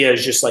 The idea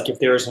is just like if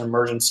there's an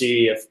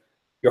emergency, if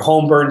your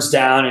home burns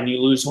down and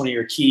you lose one of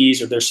your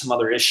keys or there's some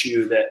other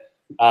issue that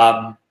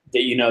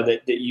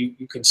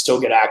you can still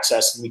get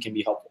access and we can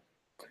be helpful.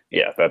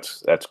 Yeah,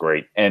 that's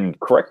great. And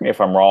correct me if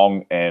I'm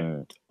wrong.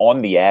 And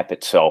on the app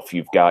itself,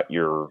 you've got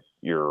your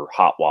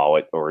hot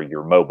wallet or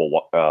your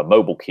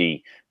mobile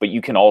key, but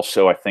you can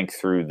also, I think,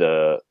 through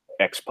the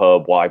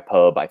XPub,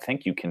 YPub, I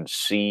think you can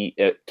see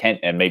it.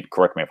 And maybe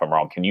correct me if I'm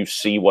wrong. Can you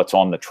see what's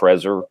on the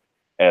Trezor,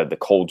 the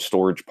cold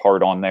storage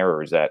part on there,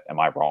 or am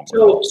I wrong?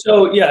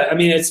 So yeah, I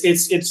mean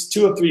it's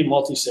 2 of 3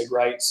 multi-sig,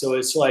 right? So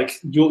it's like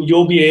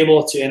you'll be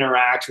able to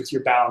interact with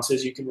your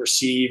balances. You can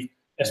receive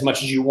as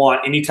much as you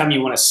want. Anytime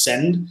you want to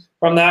send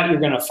from that, you're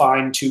going to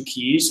find 2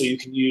 keys. So you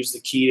can use the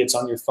key that's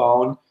on your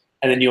phone,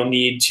 and then you'll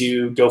need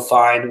to go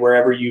find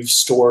wherever you've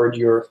stored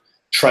your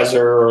Trezor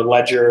or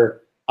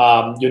Ledger.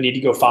 You'll need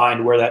to go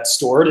find where that's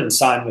stored and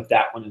sign with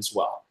that one as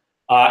well.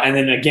 And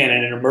then again,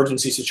 in an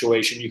emergency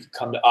situation, you could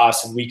come to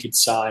us and we could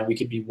sign. We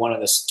could be one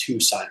of the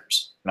 2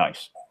 signers.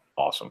 Nice.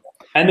 Awesome.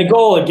 And the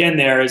goal again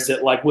there is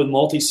that like with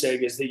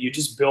multi-sig is that you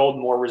just build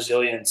more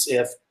resilience.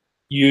 If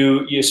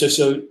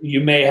so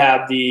you may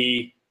have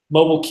the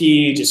mobile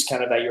key just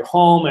kind of at your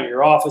home, at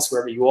your office,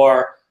 wherever you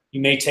are.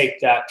 You may take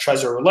that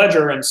Trezor or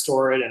Ledger and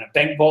store it in a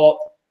bank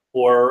vault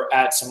or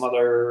at some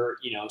other,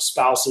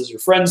 spouse's or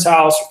friend's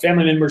house or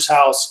family member's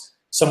house,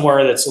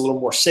 somewhere that's a little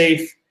more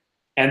safe.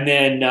 And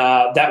then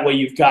that way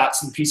you've got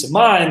some peace of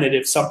mind that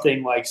if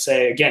something like,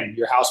 say, again,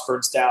 your house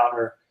burns down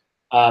or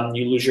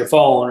you lose your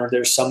phone or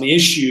there's some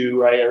issue,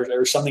 right,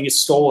 or something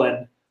is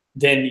stolen,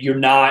 then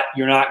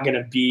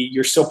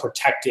you're still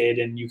protected,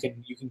 and you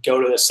can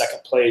go to the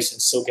second place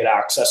and still get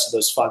access to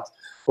those funds.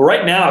 But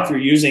right now, if you're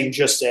using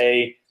just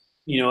a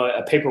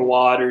paper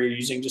wallet, or you're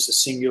using just a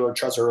singular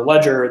Trezor or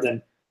Ledger,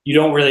 then you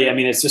don't really,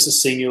 it's just a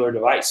singular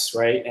device,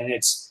 right? And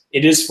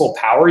it is full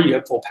power. You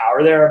have full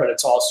power there, but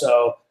it's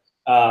also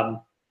a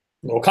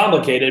little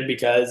complicated,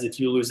 because if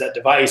you lose that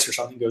device or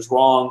something goes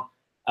wrong,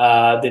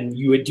 then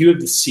you do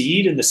have the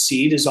seed, and the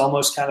seed is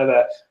almost kind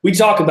of we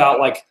talk about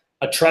like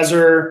a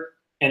Trezor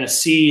and a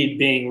seed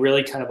being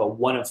really kind of a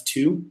one of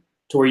two,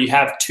 to where you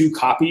have two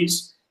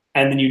copies,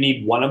 and then you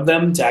need one of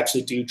them to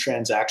actually do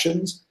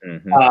transactions.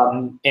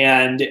 Mm-hmm.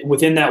 And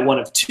within that one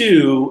of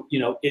two,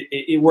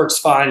 it works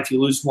fine. If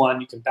you lose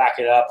one, you can back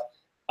it up.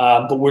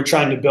 But we're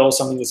trying to build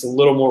something that's a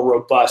little more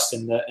robust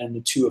in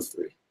the two of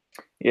three.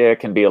 Yeah, it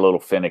can be a little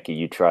finicky.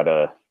 You try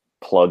to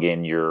plug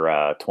in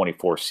your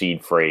 24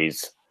 seed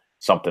phrase,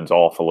 something's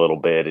off a little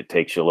bit. It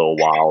takes you a little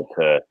while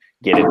to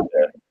get it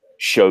to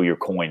show your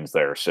coins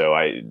there. So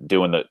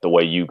doing the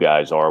way you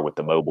guys are with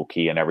the mobile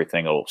key and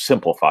everything will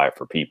simplify it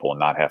for people and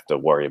not have to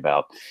worry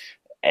about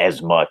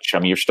as much.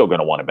 You're still going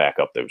to want to back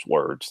up those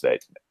words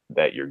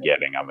that you're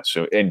getting, I'm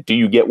assuming. And do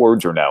you get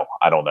words or no?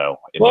 I don't know.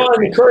 In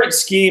the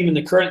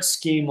current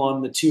scheme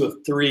on the two of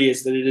three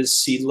is that it is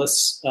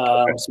seedless.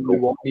 Okay. So we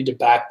won't need to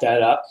back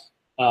that up.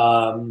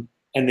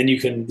 And then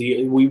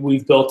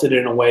we've built it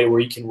in a way where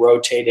you can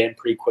rotate in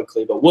pretty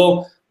quickly, but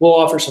we'll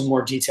offer some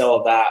more detail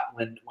of that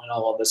when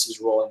all of this is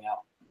rolling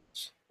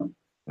out.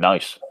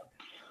 Nice.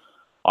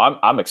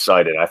 I'm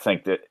excited. I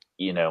think that,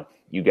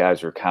 you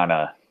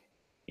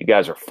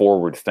guys are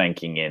forward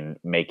thinking and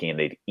making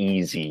it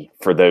easy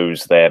for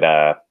those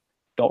that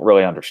don't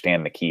really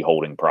understand the key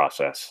holding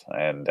process.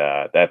 And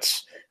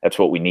that's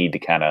what we need to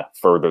kind of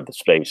further the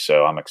space.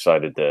 So I'm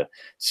excited to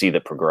see the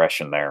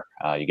progression there.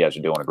 You guys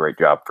are doing a great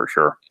job for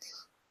sure.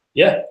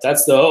 Yeah,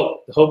 that's the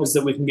hope. The hope is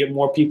that we can get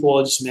more people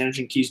just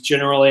managing keys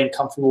generally and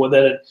comfortable with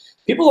it. And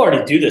people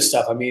already do this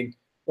stuff.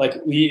 Like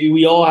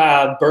we all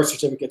have birth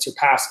certificates or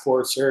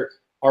passports or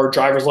our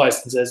driver's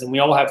licenses, and we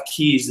all have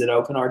keys that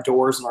open our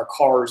doors and our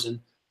cars and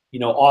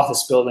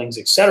office buildings,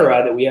 et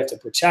cetera, that we have to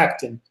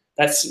protect. And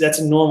that's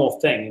a normal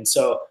thing. And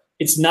so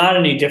it's not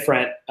any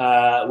different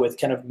with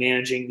kind of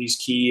managing these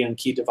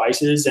key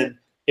devices. And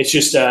it's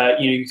just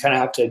you kind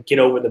of have to get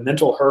over the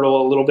mental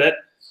hurdle a little bit.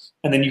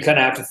 And then you kind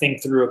of have to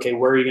think through, okay,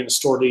 where are you going to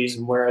store these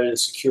and where are the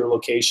secure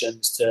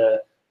locations to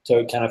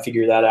kind of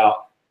figure that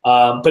out.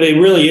 But it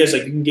really is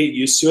like you can get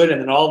used to it. And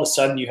then all of a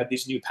sudden you have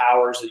these new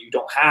powers that you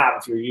don't have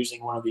if you're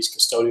using one of these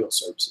custodial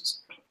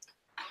services.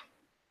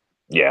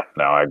 Yeah,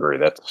 no, I agree.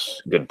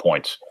 That's good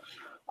points.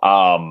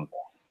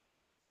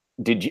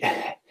 This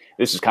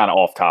is kind of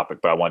off topic,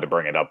 but I wanted to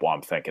bring it up while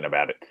I'm thinking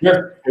about it.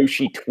 Sure.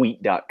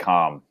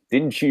 SatoshiTweet.com.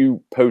 Didn't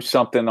you post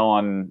something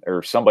on,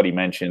 or somebody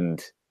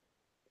mentioned,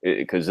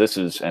 because this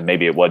is, and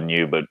maybe it wasn't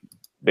you, but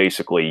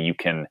basically you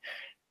can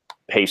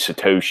pay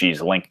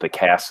Satoshis, link the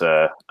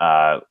Casa.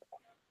 I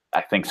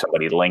think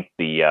somebody linked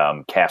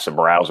the Casa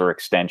browser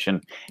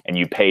extension, and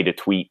you pay to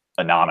tweet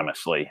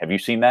anonymously. Have you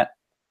seen that?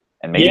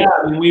 And maybe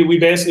we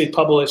basically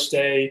published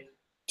a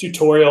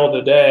tutorial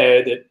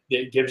today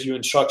that gives you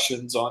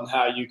instructions on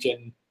how you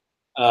can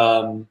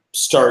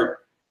start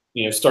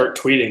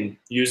tweeting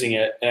using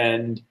it.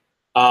 And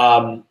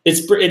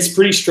it's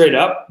pretty straight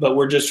up, but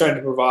we're just trying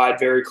to provide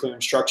very clear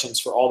instructions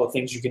for all the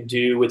things you can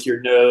do with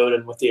your node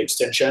and with the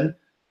extension.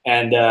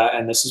 And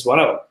this is one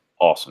of them.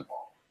 Awesome.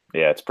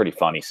 Yeah, it's pretty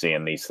funny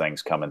seeing these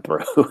things coming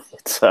through.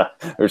 It's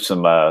there's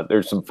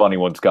some funny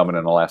ones coming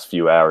in the last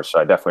few hours, so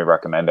I definitely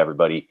recommend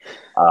everybody.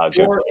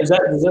 Does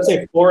that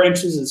say 4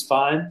 inches is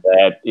fine?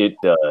 That it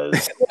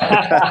does.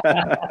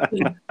 That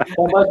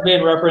must be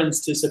in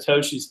reference to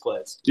Satoshi's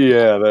place.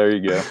 Yeah, there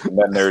you go. And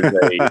then there's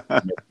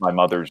my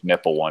mother's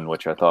nipple one,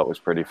 which I thought was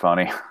pretty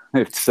funny.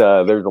 It's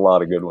there's a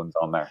lot of good ones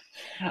on there.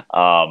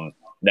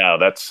 No,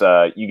 that's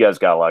you guys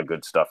got a lot of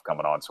good stuff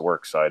coming on, so we're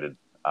excited.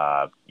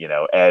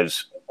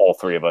 As all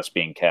three of us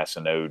being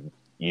Casa Node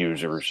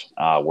users,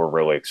 we're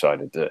really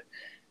excited to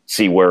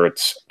see where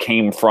it's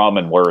came from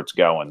and where it's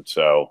going.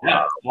 So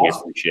we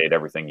appreciate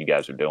everything you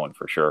guys are doing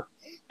for sure.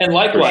 And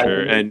likewise,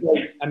 sure. And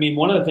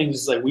one of the things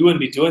is like we wouldn't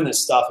be doing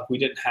this stuff if we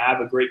didn't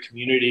have a great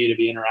community to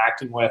be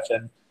interacting with,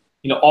 and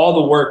all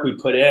the work we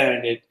put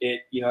in.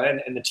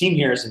 And the team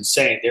here is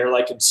insane. They're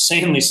like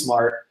insanely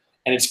smart,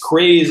 and it's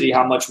crazy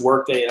how much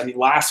work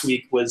last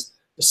week was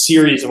a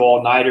series of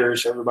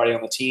all-nighters for everybody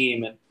on the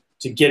team, and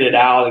to get it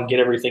out and get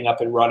everything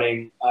up and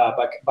running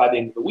by the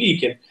end of the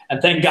week.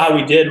 And thank God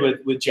we did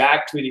with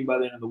Jack tweeting by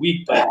the end of the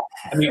week. But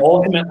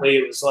ultimately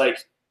it was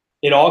like,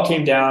 it all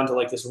came down to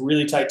like this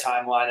really tight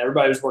timeline.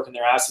 Everybody was working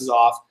their asses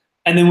off.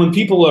 And then when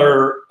people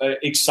are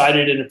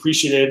excited and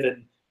appreciative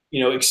and,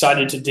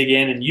 excited to dig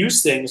in and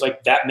use things,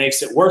 like that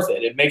makes it worth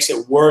it. It makes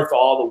it worth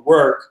all the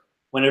work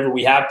whenever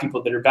we have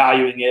people that are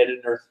valuing it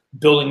and are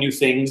building new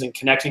things and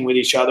connecting with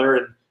each other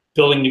and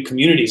building new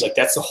communities. Like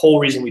that's the whole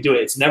reason we do it.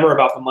 It's never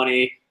about the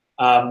money.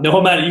 No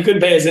amount, you couldn't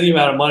pay us any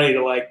amount of money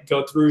to like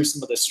go through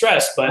some of the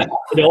stress, but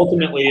it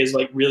ultimately is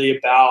like really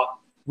about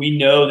we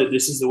know that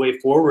this is the way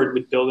forward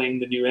with building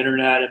the new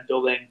internet and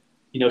building,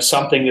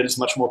 something that is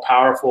much more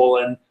powerful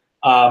and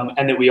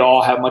that we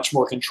all have much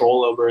more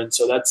control over. And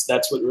so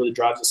that's what really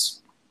drives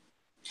us.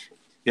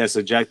 Yeah.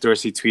 So Jack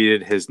Dorsey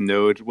tweeted his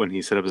node when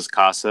he set up his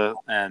Casa,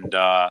 and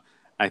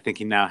I think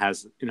he now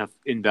has enough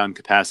inbound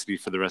capacity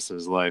for the rest of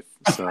his life.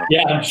 So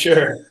yeah, I'm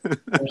sure.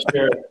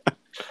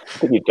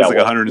 It's like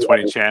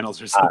 120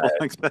 channels or something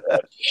like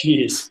that.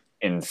 Jeez.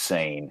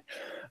 Insane.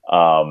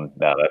 No,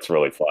 that's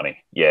really funny.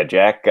 Yeah,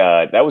 Jack,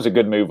 that was a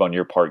good move on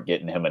your part,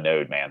 getting him a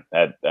node, man.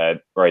 That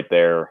right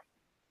there,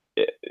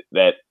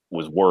 that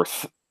was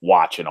worth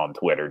watching on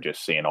Twitter,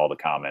 just seeing all the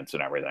comments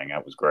and everything.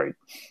 That was great.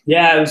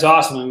 Yeah, it was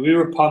awesome. I mean, we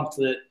were pumped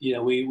that,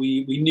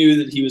 we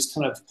knew that he was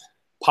kind of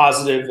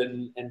positive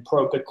and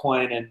pro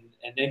Bitcoin and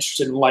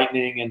interested in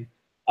Lightning and,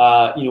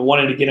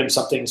 wanted to get him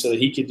something so that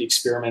he could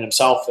experiment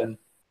himself. And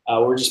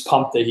we're just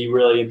pumped that he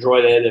really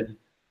enjoyed it. And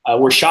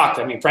we're shocked.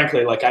 I mean,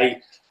 frankly, like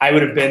I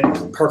would have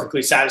been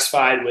perfectly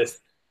satisfied with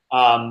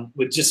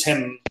just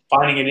him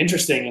finding it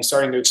interesting and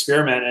starting to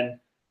experiment.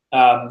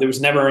 And there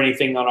was never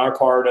anything on our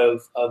part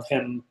of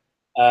him,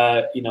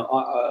 of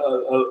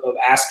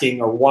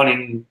asking or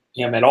wanting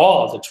him at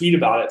all to tweet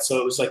about it. So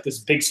it was like this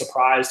big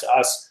surprise to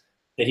us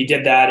that he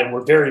did that, and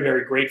we're very,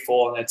 very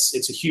grateful. And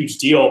it's a huge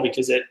deal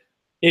because it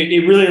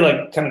really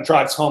like kind of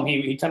drives home.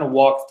 He kind of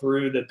walked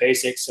through the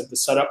basics of the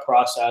setup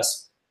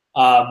process,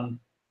 and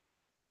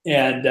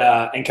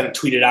kind of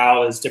tweeted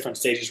out as different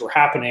stages were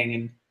happening.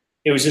 And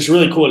it was just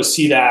really cool to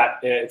see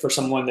that for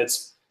someone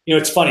that's,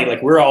 it's funny,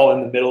 like we're all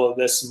in the middle of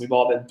this and we've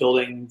all been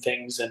building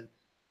things and,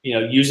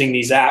 using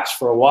these apps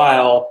for a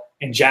while.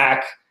 And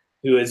Jack,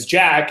 who is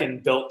Jack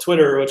and built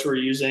Twitter, which we're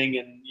using,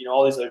 and,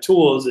 all these other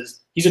tools,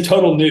 he's a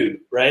total noob,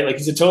 right? Like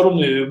he's a total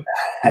noob.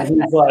 And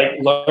he's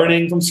like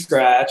learning from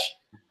scratch.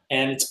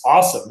 And it's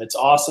awesome. It's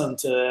awesome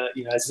to,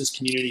 as this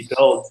community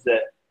builds,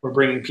 that we're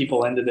bringing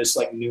people into this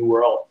like new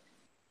world.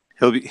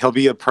 He'll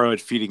be a pro at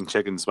feeding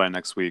chickens by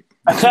next week.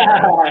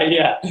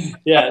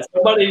 yeah.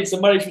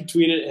 Somebody should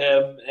tweet at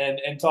him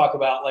and talk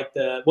about like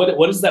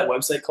what is that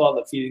website called?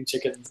 The feeding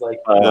chickens, like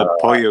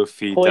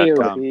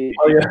pollofeed.com.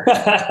 Oh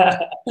yeah,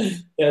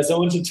 yeah.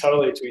 Someone should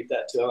totally tweet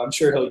that to him. I'm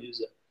sure he'll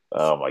use it.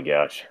 Oh my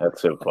gosh,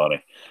 that's so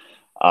funny.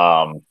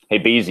 Hey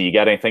Beezy, you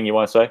got anything you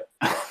want to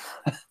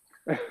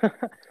say?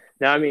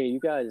 No, I mean,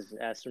 you guys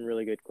asked some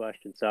really good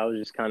questions, so I was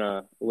just kind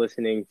of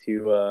listening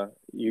to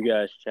you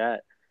guys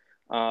chat.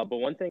 But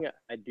one thing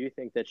I do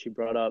think that she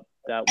brought up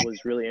that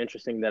was really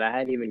interesting that I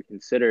hadn't even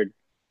considered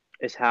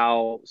is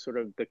how sort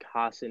of the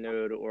Casa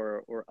node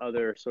or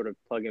other sort of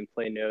plug and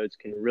play nodes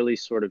can really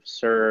sort of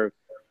serve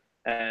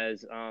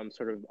as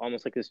sort of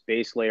almost like this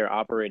base layer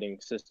operating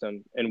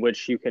system in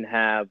which you can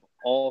have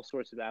all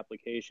sorts of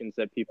applications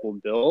that people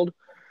build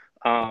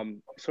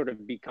sort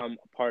of become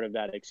a part of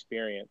that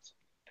experience.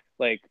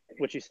 Like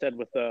what you said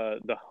with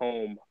the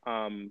home,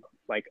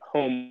 like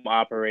home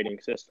operating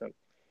system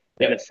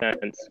in a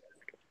sense.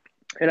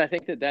 And I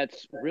think that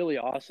that's really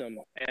awesome.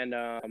 And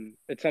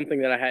it's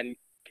something that I hadn't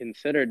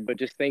considered, but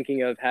just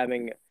thinking of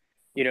having,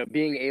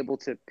 being able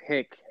to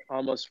pick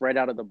almost right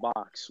out of the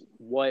box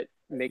what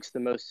makes the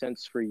most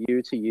sense for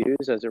you to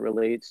use as it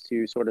relates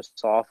to sort of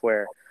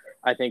software,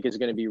 I think is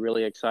going to be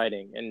really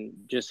exciting. And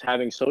just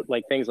having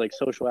things like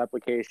social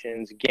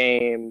applications,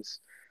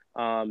 games,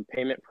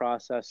 payment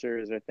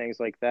processors or things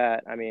like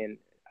that. I mean,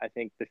 I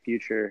think the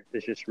future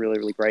is just really,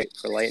 really great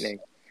for Lightning.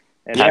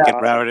 And packet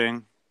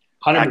routing.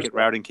 100%. Packet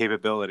routing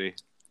capability.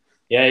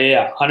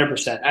 Yeah,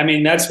 100%. I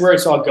mean, that's where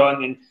it's all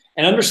going,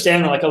 and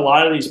understand that like a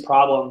lot of these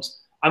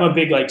problems. I'm a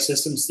big like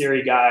systems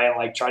theory guy and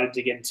like try to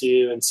dig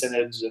into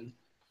incentives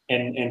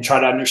and try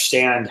to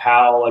understand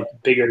how like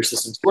bigger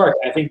systems work.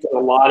 I think that a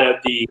lot of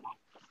the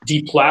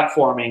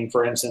deplatforming,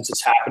 for instance,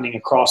 that's happening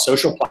across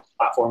social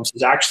platforms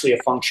is actually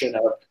a function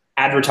of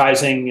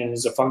advertising and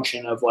is a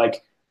function of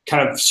like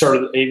kind of sort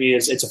of maybe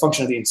it's a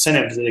function of the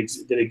incentives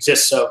that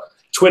exist. So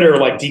Twitter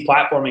like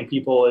deplatforming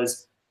people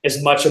is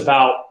as much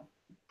about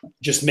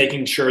just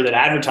making sure that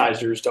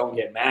advertisers don't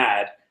get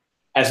mad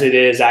as it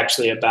is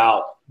actually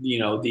about,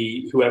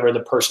 whoever the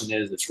person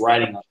is that's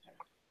writing on there.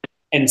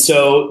 And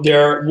so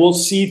we'll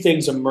see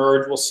things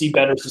emerge. We'll see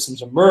better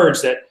systems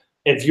emerge that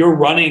if you're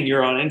running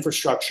your own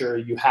infrastructure,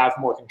 you have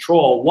more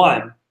control,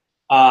 one,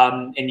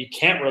 and you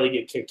can't really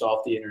get kicked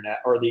off the internet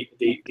or the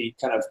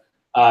kind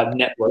of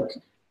network.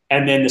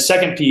 And then the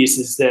second piece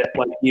is that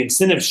like the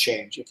incentives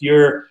change. If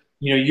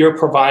you're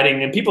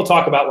providing, and people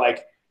talk about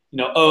like,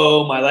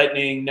 my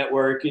Lightning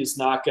network is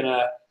not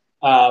gonna,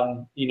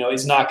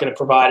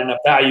 provide enough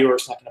value or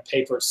it's not gonna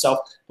pay for itself.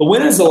 But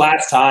when is the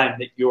last time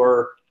that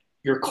your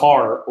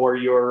car or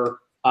your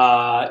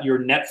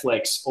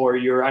Netflix or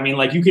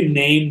you can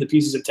name the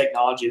pieces of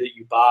technology that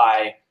you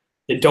buy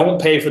that don't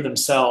pay for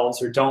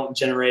themselves or don't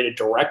generate a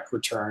direct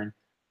return,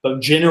 but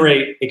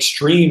generate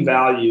extreme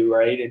value,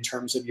 right? In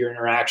terms of your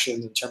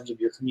interactions, in terms of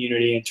your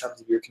community, in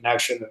terms of your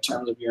connection, in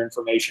terms of your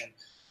information.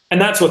 And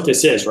that's what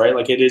this is, right?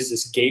 Like it is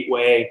this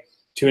gateway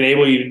to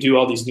enable you to do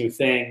all these new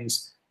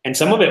things. And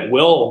some of it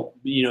will,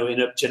 end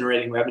up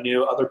generating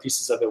revenue. Other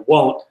pieces of it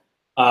won't.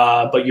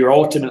 But you're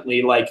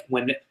ultimately like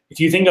if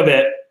you think of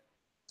it,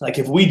 like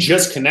if we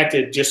just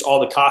connected just all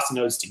the Casa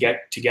nodes to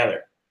get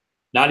together,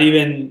 not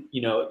even,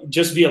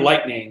 just via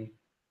Lightning,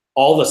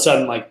 all of a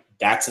sudden, like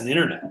that's an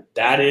internet.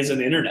 That is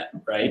an internet,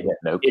 right? Yeah,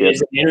 no It kidding.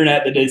 is an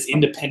internet that is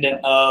independent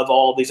of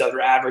all these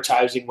other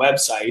advertising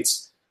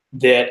websites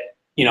that,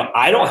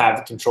 I don't have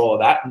the control of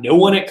that. No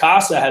one at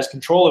Casa has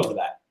control over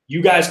that.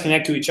 You guys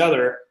connect to each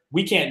other.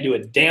 We can't do a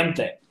damn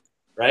thing,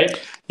 right?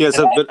 Yeah,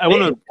 so but I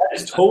want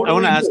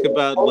totally to ask good.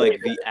 about Totally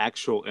like the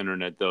actual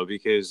internet though,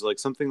 because like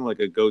something like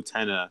a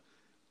GoTenna,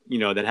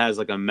 that has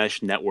like a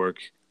mesh network,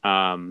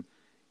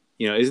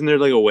 isn't there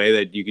like a way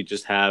that you could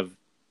just have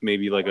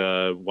maybe like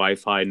a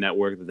Wi-Fi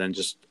network that then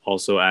just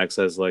also acts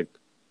as like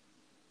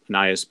an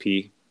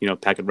ISP,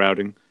 packet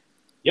routing?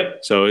 Yep.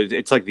 So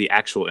it's like the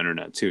actual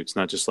internet too. It's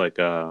not just like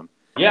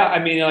yeah, I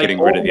mean, like getting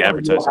rid of the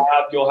advertising.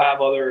 You'll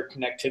have other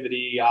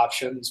connectivity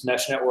options,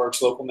 mesh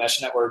networks, local mesh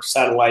networks,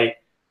 satellite,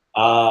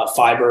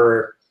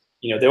 fiber.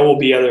 There will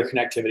be other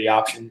connectivity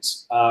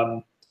options,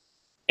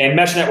 and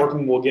mesh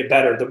networking will get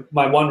better.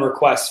 My one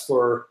request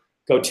for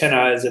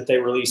GoTenna is that they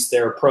release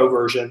their pro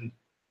version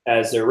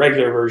as their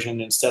regular version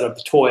instead of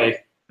the toy.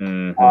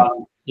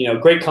 Mm-hmm.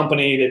 Great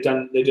company. They've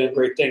done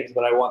great things,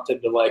 but I want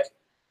them to like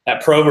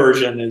that pro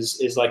version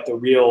is like the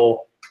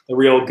real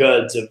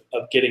goods of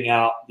getting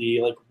out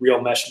the like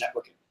real mesh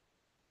networking.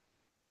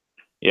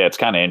 Yeah, it's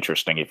kind of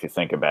interesting if you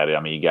think about it. I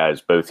mean,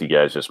 both you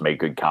guys just made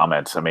good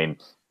comments. I mean,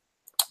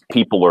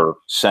 people are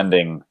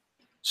sending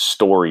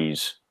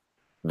stories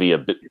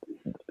via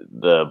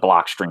the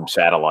Blockstream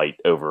satellite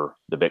over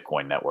the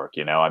Bitcoin network.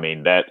 I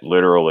mean, that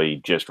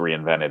literally just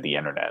reinvented the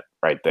internet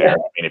right there. Yeah.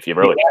 I mean, if you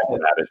really think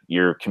about it,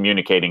 you're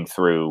communicating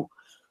through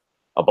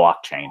a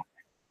blockchain.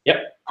 Yep.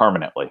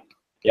 Permanently.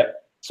 Yep.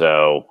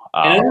 So,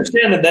 and I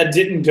understand that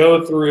didn't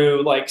go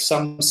through like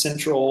some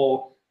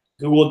central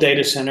Google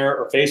data center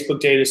or Facebook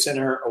data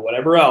center or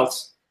whatever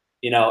else.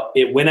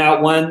 It went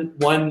out one.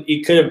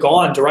 It could have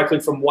gone directly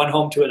from one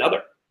home to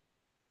another,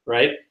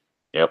 right?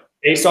 Yep.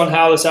 Based on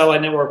how the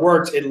satellite network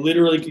works, it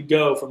literally could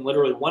go from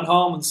literally one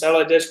home and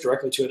satellite dish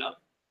directly to another.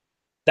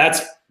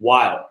 That's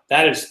wild.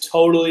 That is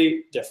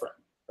totally different,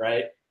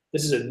 right?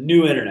 This is a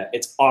new internet.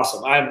 It's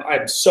awesome.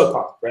 I'm so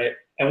pumped, right?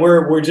 And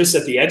we're just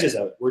at the edges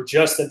of it. We're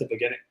just at the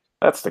beginning.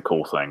 That's the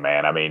cool thing,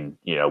 man. I mean,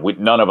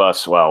 none of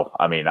us, well,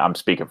 I mean, I'm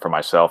speaking for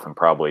myself and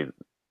probably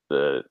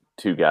the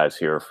two guys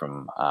here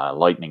from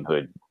Lightning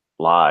Hood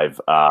Live.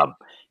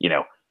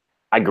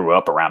 I grew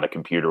up around a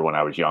computer when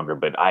I was younger,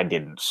 but I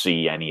didn't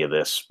see any of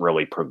this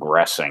really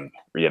progressing,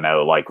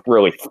 like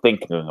really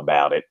thinking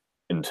about it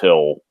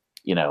until,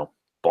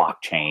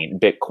 blockchain,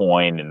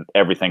 Bitcoin, and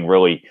everything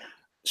really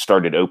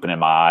started opening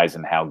my eyes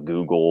and how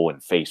Google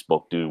and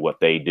Facebook do what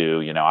they do.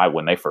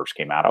 When they first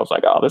came out, I was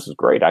like, oh, this is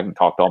great. I can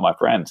talk to all my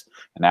friends.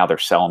 And now they're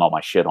selling all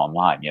my shit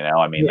online.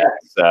 I mean,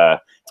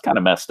 it's kind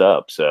of messed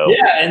up. So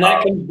yeah. And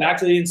that comes back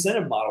to the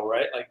incentive model,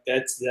 right? Like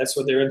that's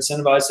what they're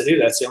incentivized to do.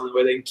 That's the only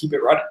way they can keep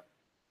it running.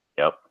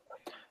 Yep.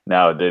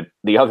 Now,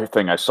 the other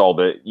thing I saw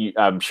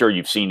I'm sure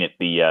you've seen it,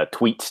 the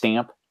tweet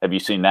stamp. Have you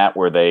seen that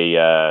where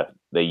they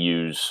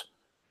use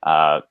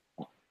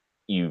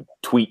you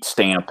tweet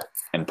stamp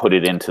and put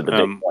it into the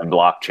Bitcoin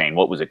blockchain?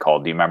 What was it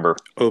called? Do you remember?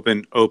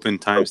 Open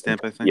timestamp,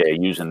 I think. Yeah,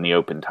 using the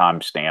open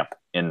timestamp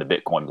in the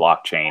Bitcoin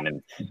blockchain,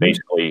 and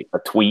basically a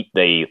tweet,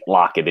 they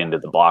lock it into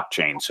the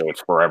blockchain, so it's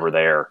forever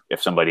there.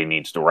 If somebody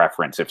needs to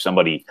reference, if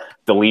somebody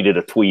deleted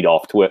a tweet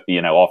off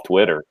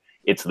Twitter,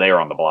 it's there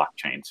on the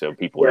blockchain. So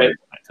people are using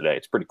it today.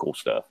 It's pretty cool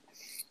stuff.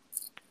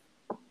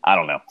 I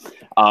don't know.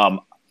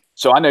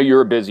 So I know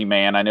you're a busy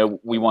man. I know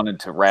we wanted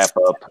to wrap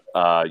up.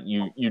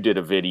 You did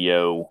a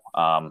video,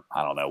 I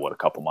don't know, a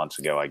couple months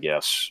ago, I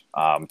guess,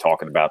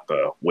 talking about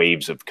the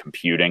waves of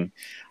computing.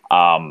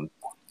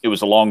 It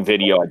was a long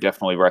video. I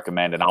definitely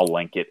recommend, and I'll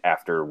link it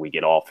after we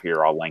get off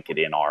here. I'll link it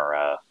in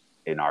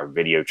our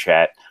video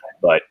chat.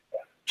 But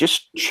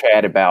just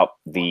chat about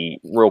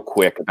real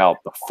quick about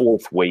the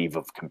fourth wave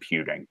of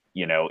computing,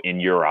 in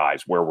your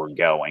eyes, where we're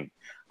going.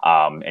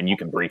 And you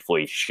can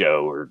briefly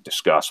show or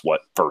discuss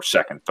what first,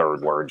 second,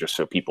 third were, just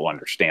so people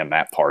understand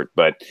that part.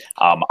 But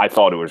I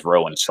thought it was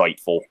real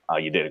insightful.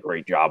 You did a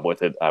great job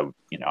with it. I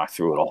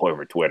threw it all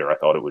over Twitter. I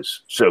thought it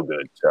was so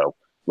good. So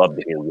love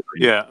to hear you.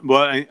 Yeah,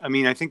 well, I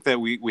mean, I think that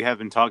we have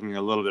been talking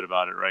a little bit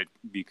about it, right?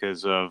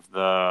 Because of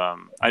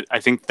I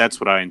think that's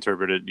what I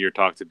interpreted your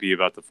talk to be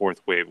about the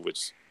fourth wave,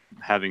 which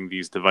having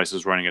these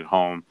devices running at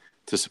home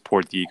to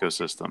support the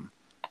ecosystem.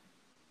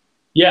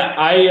 Yeah,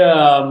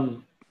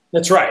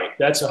 that's right.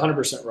 That's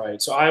 100%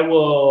 right. So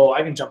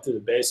I can jump through the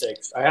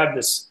basics. I have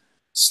this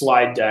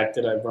slide deck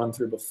that I've run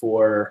through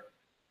before,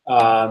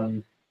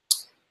 and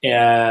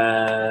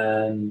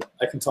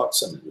I can talk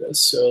some of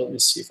this. So let me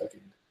see if I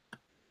can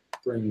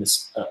bring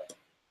this up.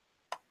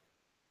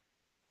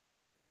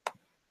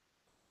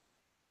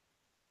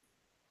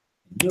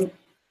 Nope.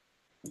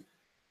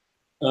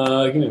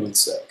 Give me one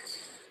sec.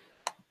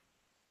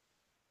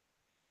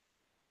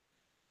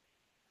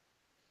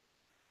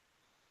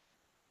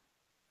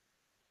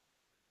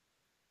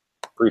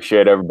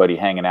 Appreciate everybody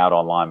hanging out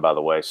online, by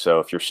the way.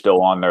 So if you're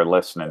still on there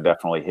listening,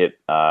 definitely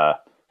hit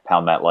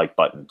pound that like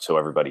button so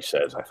everybody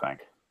says, I think.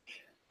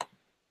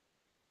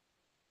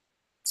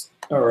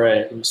 All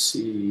right, let me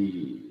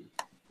see.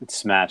 It's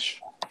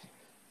Smash.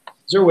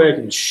 Is there a way I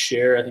can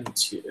share? I think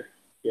it's here.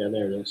 Yeah,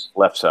 there it is.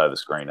 Left side of the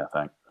screen, I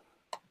think.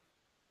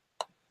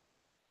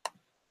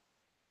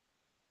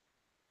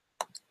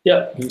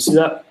 Yeah, can you see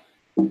that?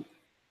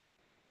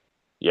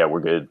 Yeah,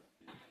 we're good.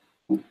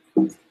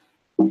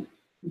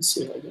 Let's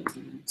see if I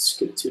can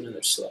skip to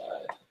another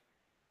slide.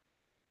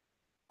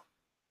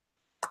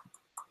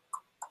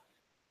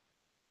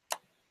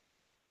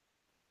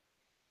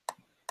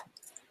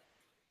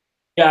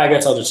 Yeah, I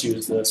guess I'll just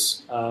use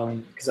this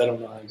because I don't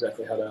know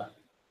exactly how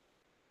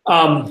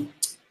to.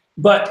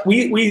 But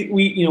we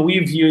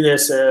view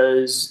this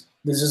as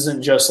this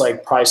isn't just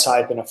like price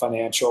hype in a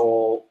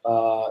financial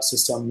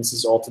system. This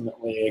is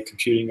ultimately a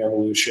computing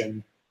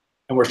revolution.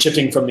 And we're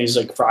shifting from these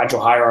like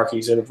fragile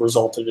hierarchies that have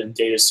resulted in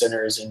data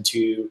centers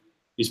into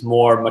these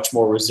much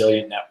more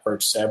resilient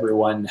networks. So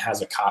everyone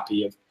has a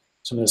copy of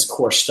some of this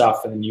core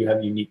stuff, and then you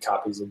have unique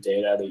copies of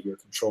data that you're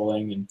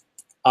controlling.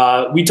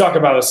 And we talk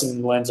about this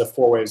in the lens of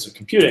 4 waves of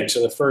computing. So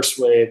the first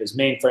wave is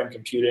mainframe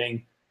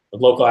computing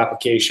with local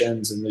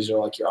applications, and these are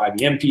like your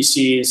IBM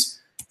PCs.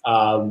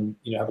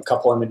 You have a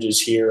couple images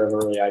here of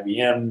early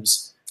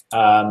IBMs.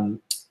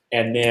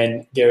 And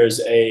then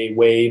there's a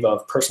wave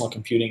of personal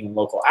computing and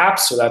local apps.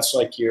 So that's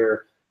like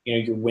your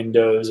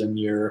Windows and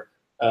your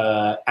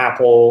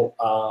Apple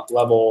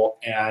level,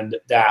 and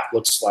that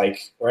looks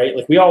like, right?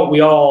 Like we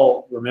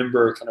all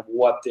remember kind of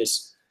what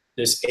this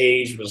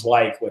age was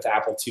like with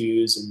Apple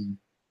IIs and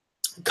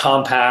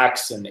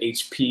Compaqs and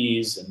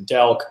HPs and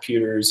Dell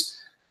computers,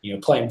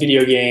 playing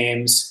video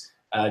games,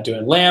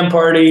 doing LAN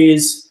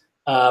parties.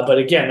 But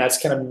again,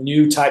 that's kind of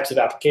new types of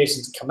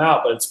applications that come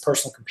out, but it's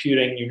personal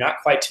computing. You're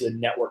not quite to the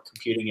network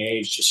computing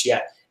age just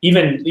yet.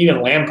 Even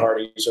LAN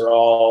parties are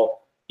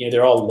all,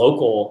 they're all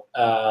local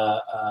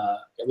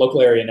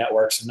area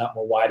networks and not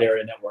more wide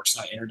area networks,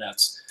 not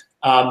internets.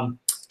 And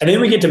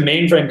then we get to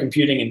mainframe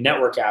computing and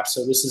network apps.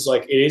 So this is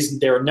like,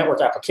 there are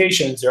network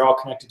applications, they're all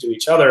connected to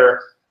each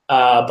other,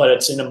 but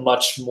it's in a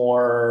much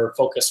more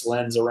focused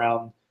lens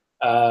around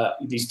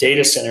these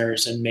data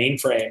centers and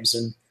mainframes.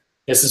 And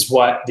this is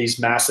this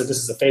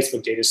is a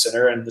Facebook data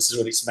center, and this is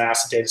what these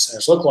massive data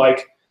centers look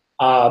like.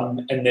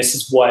 And this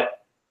is what,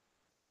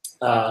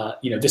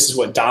 this is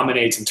what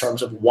dominates in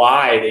terms of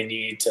why they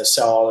need to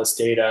sell all this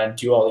data and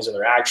do all these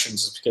other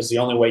actions, is because the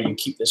only way you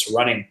keep this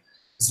running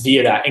is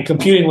via that. And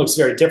computing looks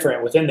very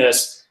different within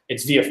this.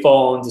 It's via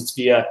phones, it's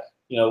via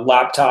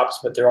laptops,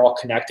 but they're all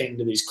connecting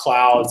to these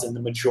clouds, and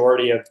the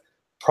majority of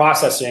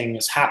processing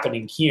is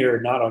happening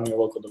here, not on your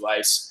local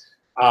device.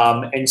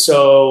 And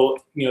so,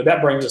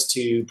 that brings us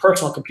to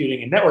personal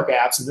computing and network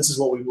apps, and this is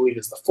what we believe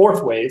is the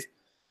 4th wave.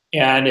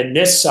 And in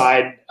this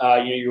side,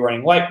 you're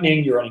running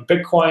Lightning, you're running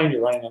Bitcoin,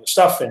 you're running other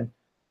stuff, and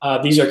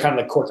these are kind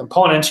of the core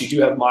components. You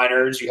do have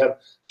miners, you have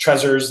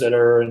Trezors that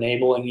are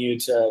enabling you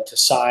to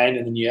sign,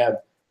 and then you have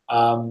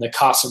the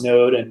Casa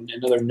node and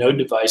other node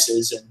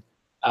devices, and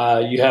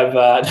you have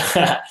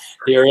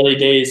the early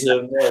days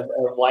of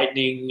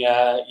Lightning,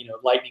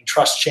 Lightning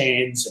trust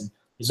chains and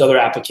these other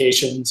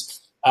applications.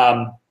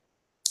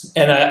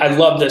 And I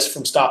love this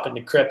from Stop and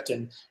Decrypt,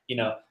 and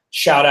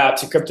shout out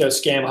to Crypto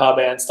Scam Hub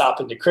and Stop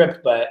and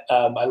Decrypt. But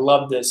I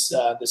love this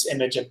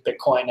image of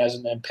Bitcoin as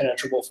an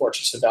impenetrable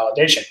fortress of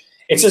validation.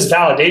 It's this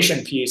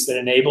validation piece that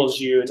enables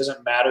you. It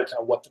doesn't matter kind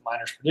of what the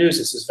miners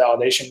produce. It's this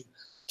validation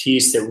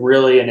piece that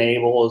really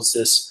enables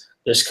this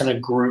kind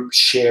of group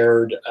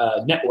shared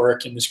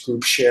network and this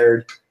group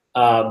shared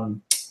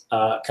kind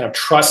of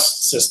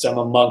trust system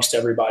amongst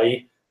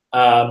everybody,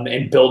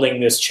 and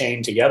building this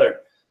chain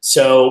together.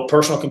 So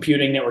personal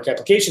computing network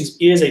applications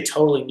is a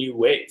totally new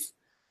wave,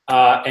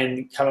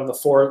 and kind of the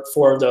four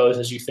of those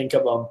as you think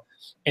of them.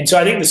 And so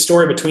I think the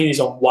story between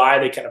these on why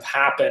they kind of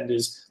happened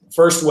is the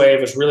first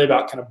wave was really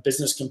about kind of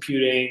business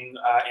computing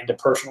into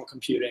personal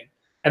computing.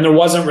 And there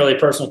wasn't really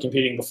personal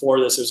computing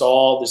before this. It was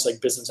all this like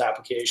business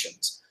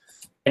applications.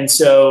 And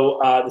so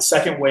the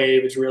second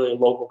wave is really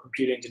local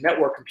computing to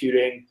network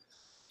computing.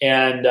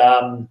 And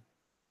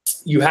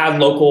you had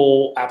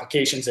local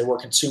applications that were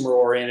consumer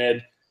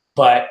oriented,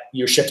 but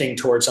you're shifting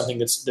towards something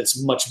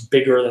that's much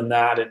bigger than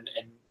that, and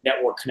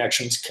network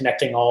connections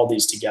connecting all of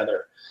these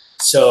together.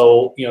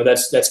 So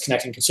that's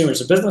connecting consumers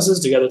and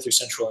businesses together through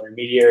central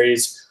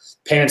intermediaries.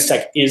 Payments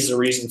tech is the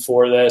reason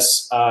for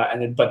this,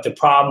 but the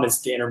problem is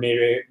the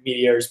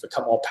intermediaries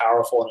become all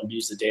powerful and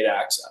abuse the data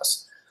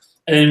access.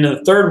 And then in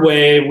the third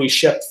wave, we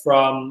shift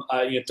from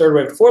third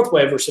wave to fourth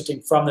wave. We're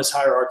shifting from this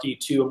hierarchy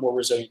to a more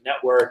resilient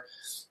network,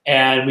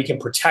 and we can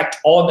protect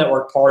all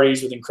network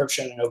parties with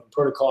encryption and open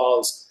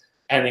protocols.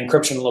 And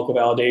encryption and local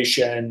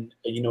validation,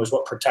 is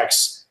what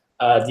protects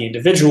the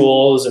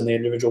individuals and the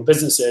individual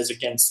businesses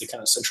against the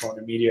kind of central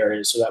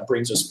intermediaries. So that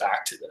brings us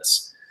back to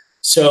this.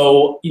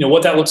 So,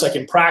 what that looks like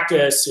in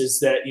practice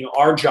is that,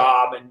 our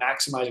job in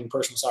maximizing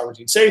personal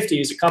sovereignty and safety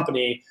as a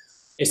company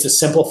is to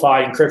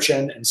simplify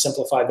encryption and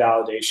simplify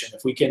validation.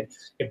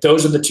 If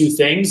those are the two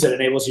things that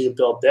enables you to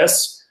build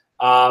this,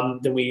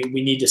 then we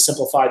need to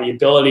simplify the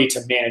ability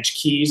to manage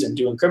keys and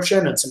do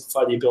encryption, and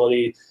simplify the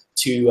ability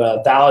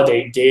to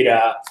validate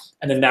data.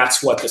 And then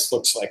that's what this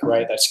looks like,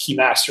 right? That's key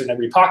master in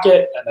every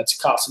pocket, and that's a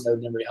Casa node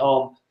in every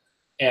home.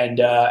 And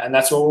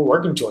that's what we're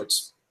working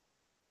towards.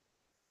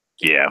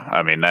 Yeah,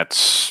 I mean,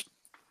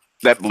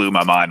 that blew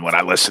my mind when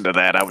I listened to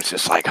that. I was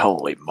just like,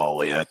 holy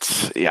moly,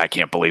 I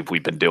can't believe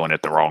we've been doing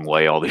it the wrong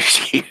way all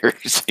these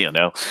years, And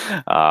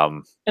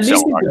these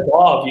things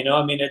evolve,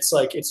 I mean, it's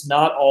like, it's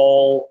not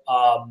all,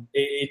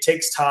 it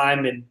takes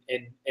time. And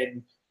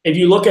if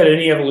you look at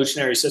any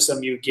evolutionary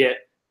system, you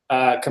get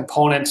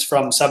components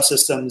from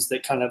subsystems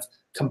that kind of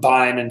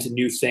combine into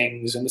new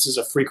things. And this is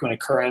a frequent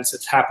occurrence.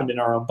 It's happened in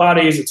our own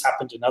bodies. It's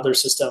happened in other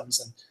systems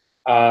and,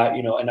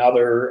 and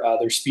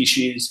other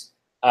species.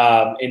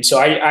 And so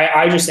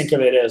I just think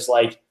of it as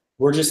like,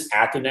 we're just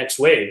at the next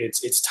wave.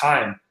 It's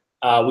time.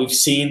 We've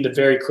seen the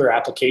very clear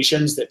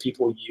applications that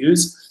people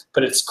use,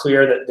 but it's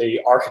clear that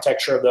the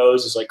architecture of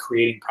those is like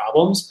creating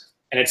problems,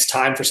 and it's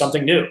time for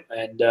something new.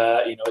 And,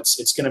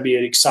 it's going to be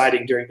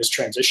exciting during this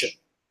transition.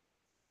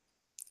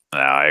 No,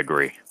 I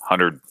agree.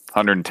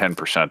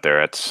 110% there.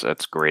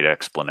 That's great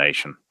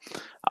explanation.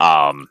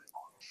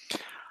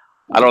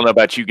 I don't know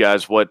about you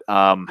guys. What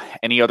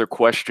any other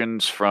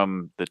questions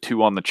from the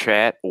two on the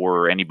chat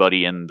or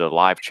anybody in the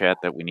live chat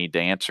that we need to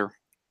answer?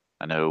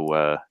 I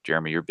know,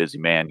 Jeremy, you're a busy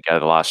man. You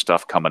got a lot of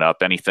stuff coming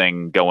up.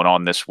 Anything going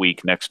on this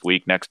week, next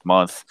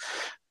month,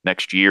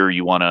 next year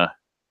you want to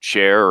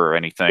share or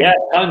anything? Yeah,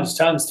 tons.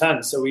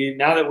 So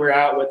now that we're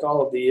out with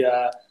all of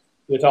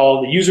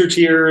the user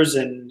tiers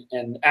and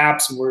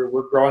apps, and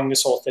we're growing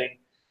this whole thing,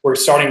 we're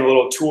starting a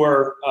little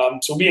tour.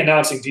 So we'll be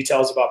announcing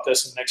details about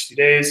this in the next few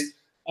days.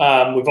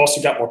 We've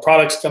also got more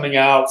products coming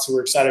out, so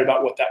we're excited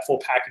about what that full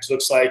package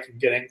looks like, and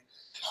getting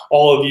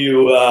all of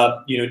you,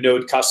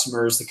 Node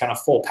customers the kind of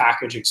full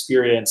package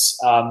experience.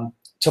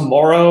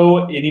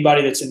 Tomorrow,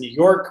 anybody that's in New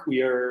York,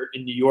 we are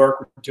in New York.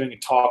 We're doing a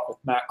talk with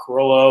Matt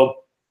Carollo.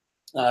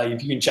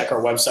 If you can check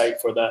our website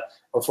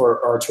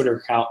for our Twitter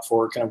account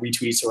for kind of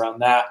retweets around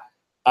that.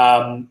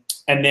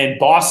 And then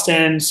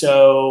Boston.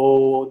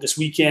 So this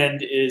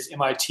weekend is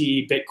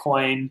MIT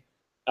Bitcoin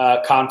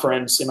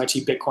conference,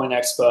 MIT Bitcoin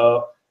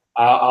Expo.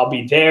 I'll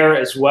be there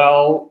as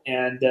well,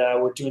 and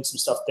we're doing some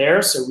stuff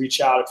there. So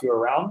reach out if you're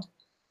around,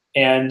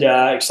 and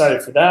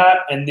excited for that.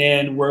 And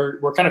then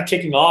we're kind of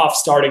kicking off,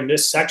 starting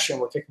this section.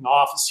 We're kicking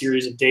off a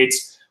series of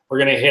dates. We're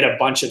going to hit a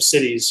bunch of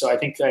cities. So I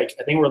think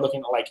we're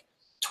looking at like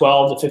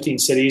 12 to 15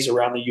 cities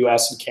around the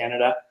U.S. and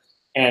Canada.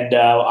 And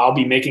I'll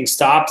be making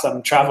stops.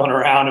 I'm traveling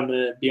around. I'm going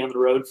to be on the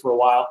road for a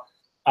while,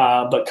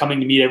 but coming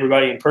to meet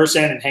everybody in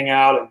person and hang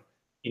out and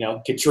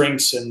get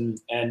drinks and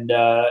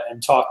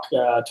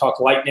talk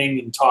Lightning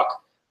and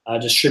talk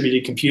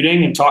distributed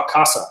computing and talk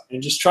Casa,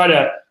 and just try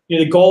to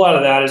the goal out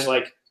of that is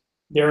like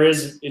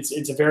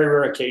it's a very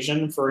rare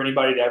occasion for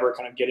anybody to ever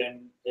kind of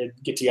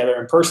get together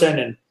in person,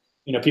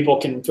 and people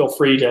can feel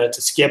free to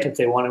skip if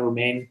they want to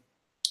remain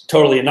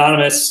totally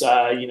anonymous,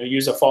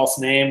 use a false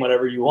name,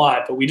 whatever you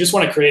want. But we just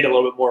want to create a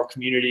little bit more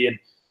community and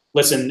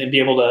listen and be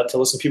able to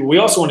listen to people. We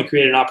also want to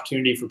create an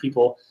opportunity for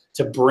people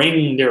to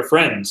bring their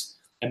friends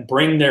and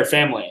bring their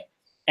family,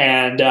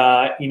 and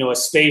a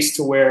space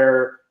to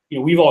where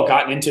we've all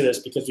gotten into this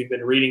because we've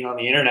been reading on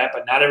the internet,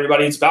 but not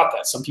everybody is about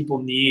that. Some people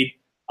need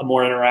a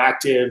more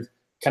interactive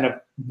kind of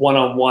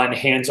one-on-one,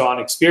 hands-on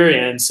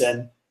experience,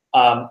 and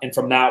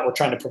from that we're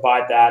trying to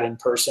provide that in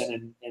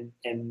person,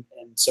 and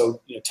so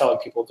telling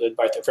people to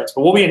invite their friends.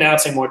 But we'll be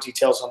announcing more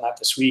details on that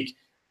this week.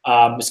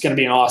 It's going to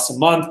be an awesome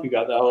month. We've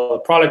got all the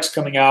products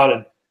coming out,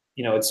 and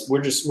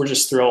we're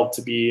just thrilled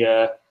to be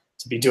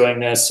doing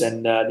this,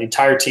 and the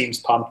entire team's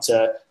pumped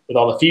with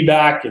all the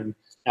feedback, and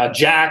now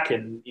Jack,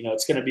 and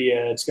it's going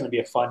to be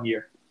a fun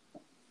year.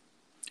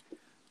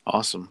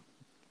 Awesome.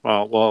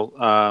 Well,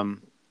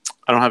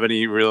 I don't have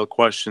any real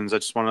questions. I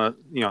just want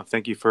to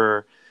thank you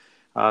for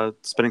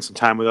spending some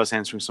time with us,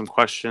 answering some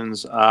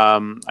questions.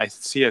 I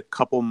see a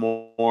couple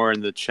more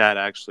in the chat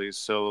actually.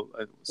 So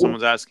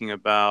someone's asking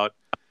about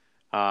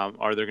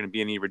are there going to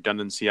be any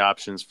redundancy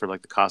options for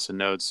like the Casa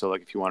nodes? So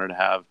like if you wanted to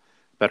have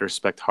better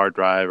spec hard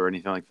drive or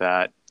anything like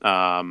that.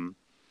 And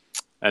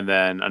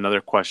then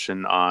another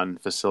question on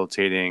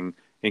facilitating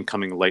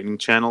incoming Lightning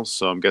channels.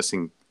 So I'm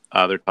guessing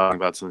they're talking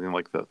about something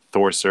like the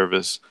Thor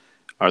service.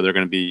 Are there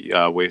going to be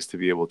ways to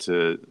be able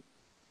to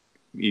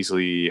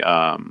easily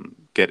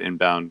get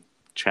inbound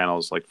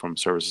channels like from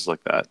services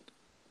like that?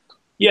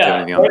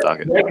 Yeah,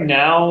 right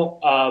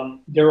now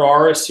there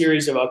are a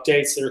series of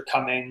updates that are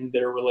coming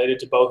that are related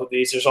to both of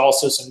these. There's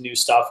also some new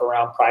stuff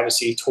around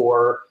privacy,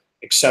 Tor,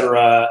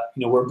 etc.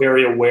 We're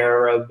very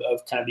aware of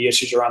kind of the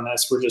issues around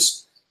this. We're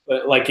just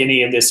like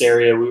any of this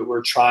area,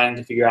 we're trying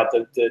to figure out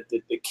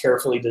the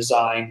carefully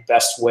designed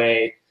best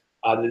way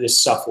that this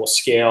stuff will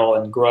scale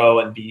and grow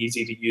and be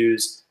easy to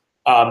use.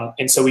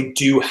 And so we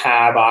do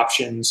have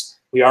options.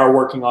 We are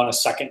working on a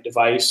second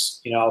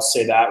device. I'll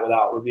say that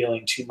without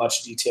revealing too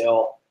much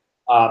detail.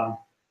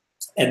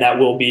 and that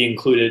will be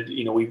included.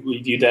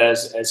 We view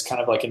that as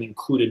kind of like an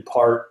included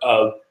part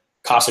of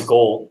Casa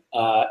Gold.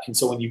 And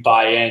so when you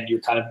buy in, you're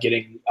kind of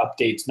getting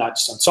updates, not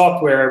just on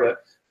software,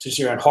 but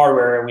just on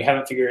hardware. And we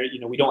haven't figured,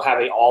 we don't have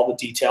all the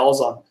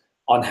details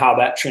on how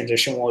that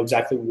transition will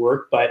exactly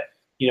work. But,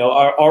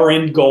 our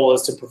end goal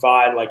is to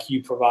provide, like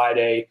you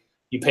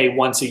pay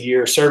once a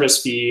year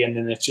service fee, and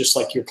then it's just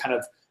like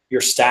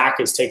your stack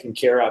is taken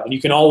care of. And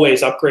you can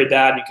always upgrade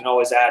that, and you can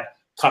always add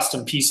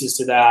custom pieces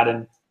to that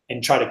and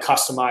try to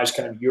customize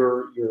kind of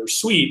your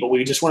suite. But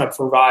we just want to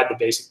provide the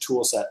basic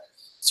tool set.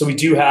 So we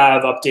do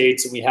have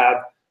updates, and we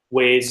have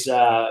ways,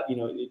 or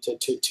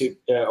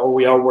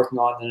we are working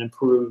on an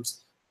improved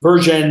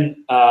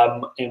version,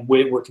 and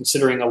we're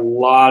considering a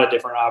lot of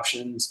different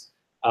options.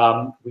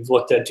 We've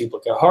looked at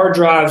duplicate hard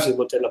drives. We've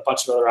looked at a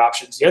bunch of other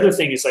options. The other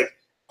thing is, like,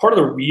 part of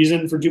the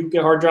reason for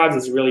duplicate hard drives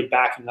is really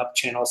backing up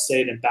channel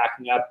state and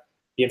backing up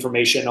the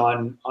information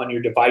on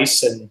your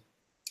device, and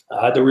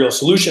the real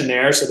solution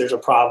there. So there's a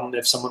problem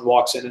if someone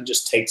walks in and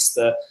just takes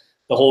the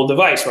whole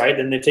device, right?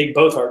 Then they take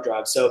both hard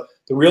drives. So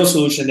the real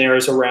solution there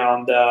is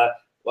around a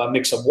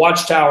mix of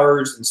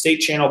watchtowers and state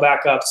channel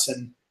backups,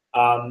 and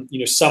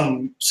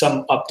some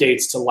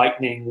updates to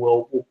Lightning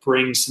will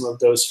bring some of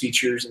those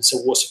features, and so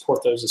we'll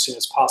support those as soon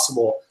as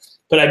possible.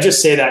 But I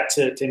just say that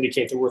to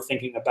indicate that we're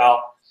thinking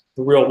about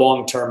the real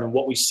long term and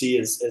what we see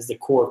as the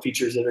core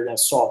features that are going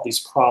to solve these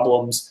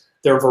problems.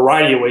 There are a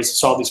variety of ways to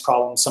solve these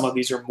problems. Some of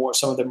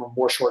them are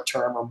more short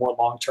term or more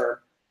long term,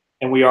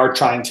 and we are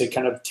trying to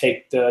kind of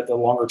take the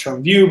longer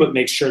term view, but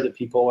make sure that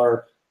people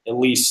are at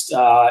least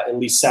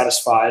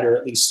satisfied, or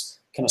at least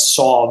kind of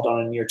solved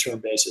on a near term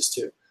basis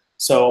too.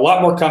 So a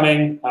lot more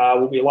coming.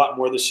 Will be a lot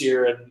more this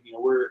year, and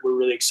we're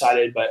really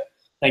excited. But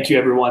thank you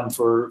everyone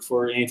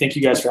and thank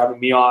you guys for having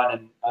me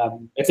on.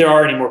 And if there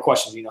are any more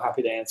questions,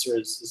 happy to answer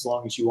as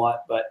long as you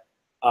want. But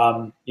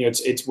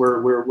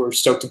we're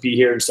stoked to be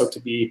here and stoked to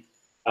be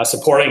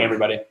supporting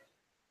everybody.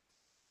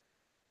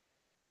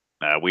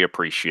 We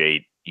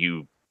appreciate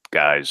you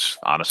guys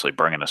honestly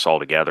bringing us all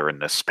together in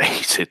this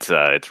space.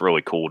 It's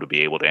really cool to be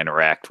able to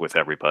interact with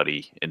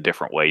everybody in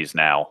different ways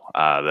now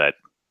that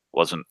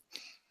wasn't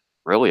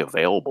really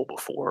available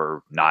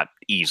before, not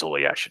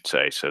easily, I should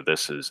say. So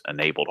this has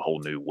enabled a whole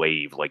new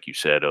wave, like you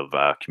said, of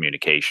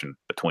communication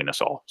between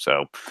us all.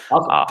 So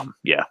awesome.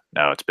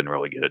 It's been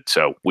really good.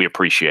 So we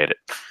appreciate it.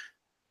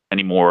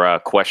 Any more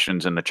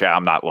questions in the chat?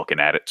 I'm not looking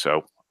at it.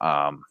 So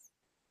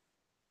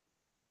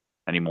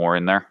any more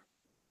in there?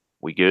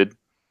 We good?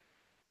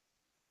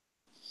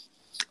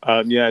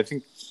 Yeah, I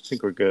think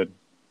we're good.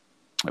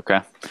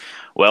 Okay.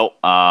 Well,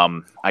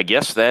 I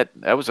guess that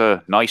was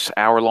a nice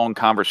hour-long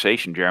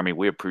conversation, Jeremy.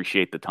 We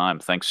appreciate the time.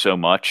 Thanks so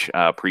much.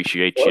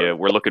 Appreciate you.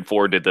 We're looking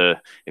forward to the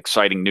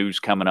exciting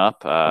news coming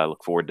up.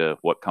 Look forward to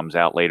what comes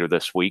out later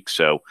this week.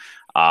 So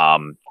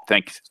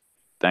thanks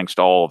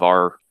to all of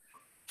our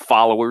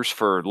followers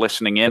for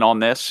listening in on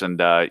this,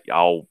 and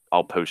I'll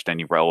post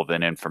any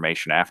relevant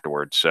information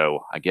afterwards.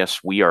 So I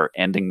guess we are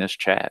ending this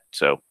chat.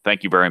 So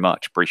thank you very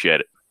much.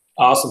 Appreciate it.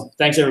 Awesome.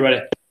 Thanks,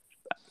 everybody.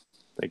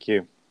 Thank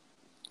you.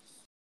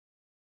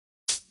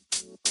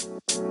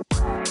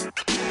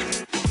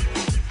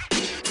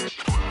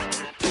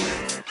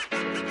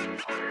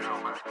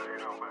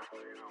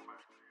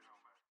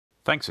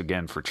 Thanks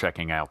again for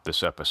checking out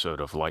this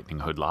episode of Lightning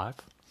Hood Live.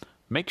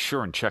 Make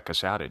sure and check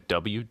us out at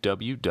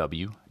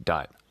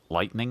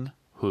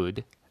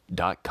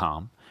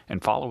www.lightninghood.com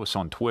and follow us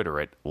on Twitter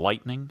at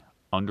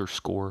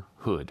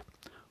lightning_hood.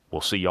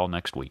 We'll see y'all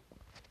next week.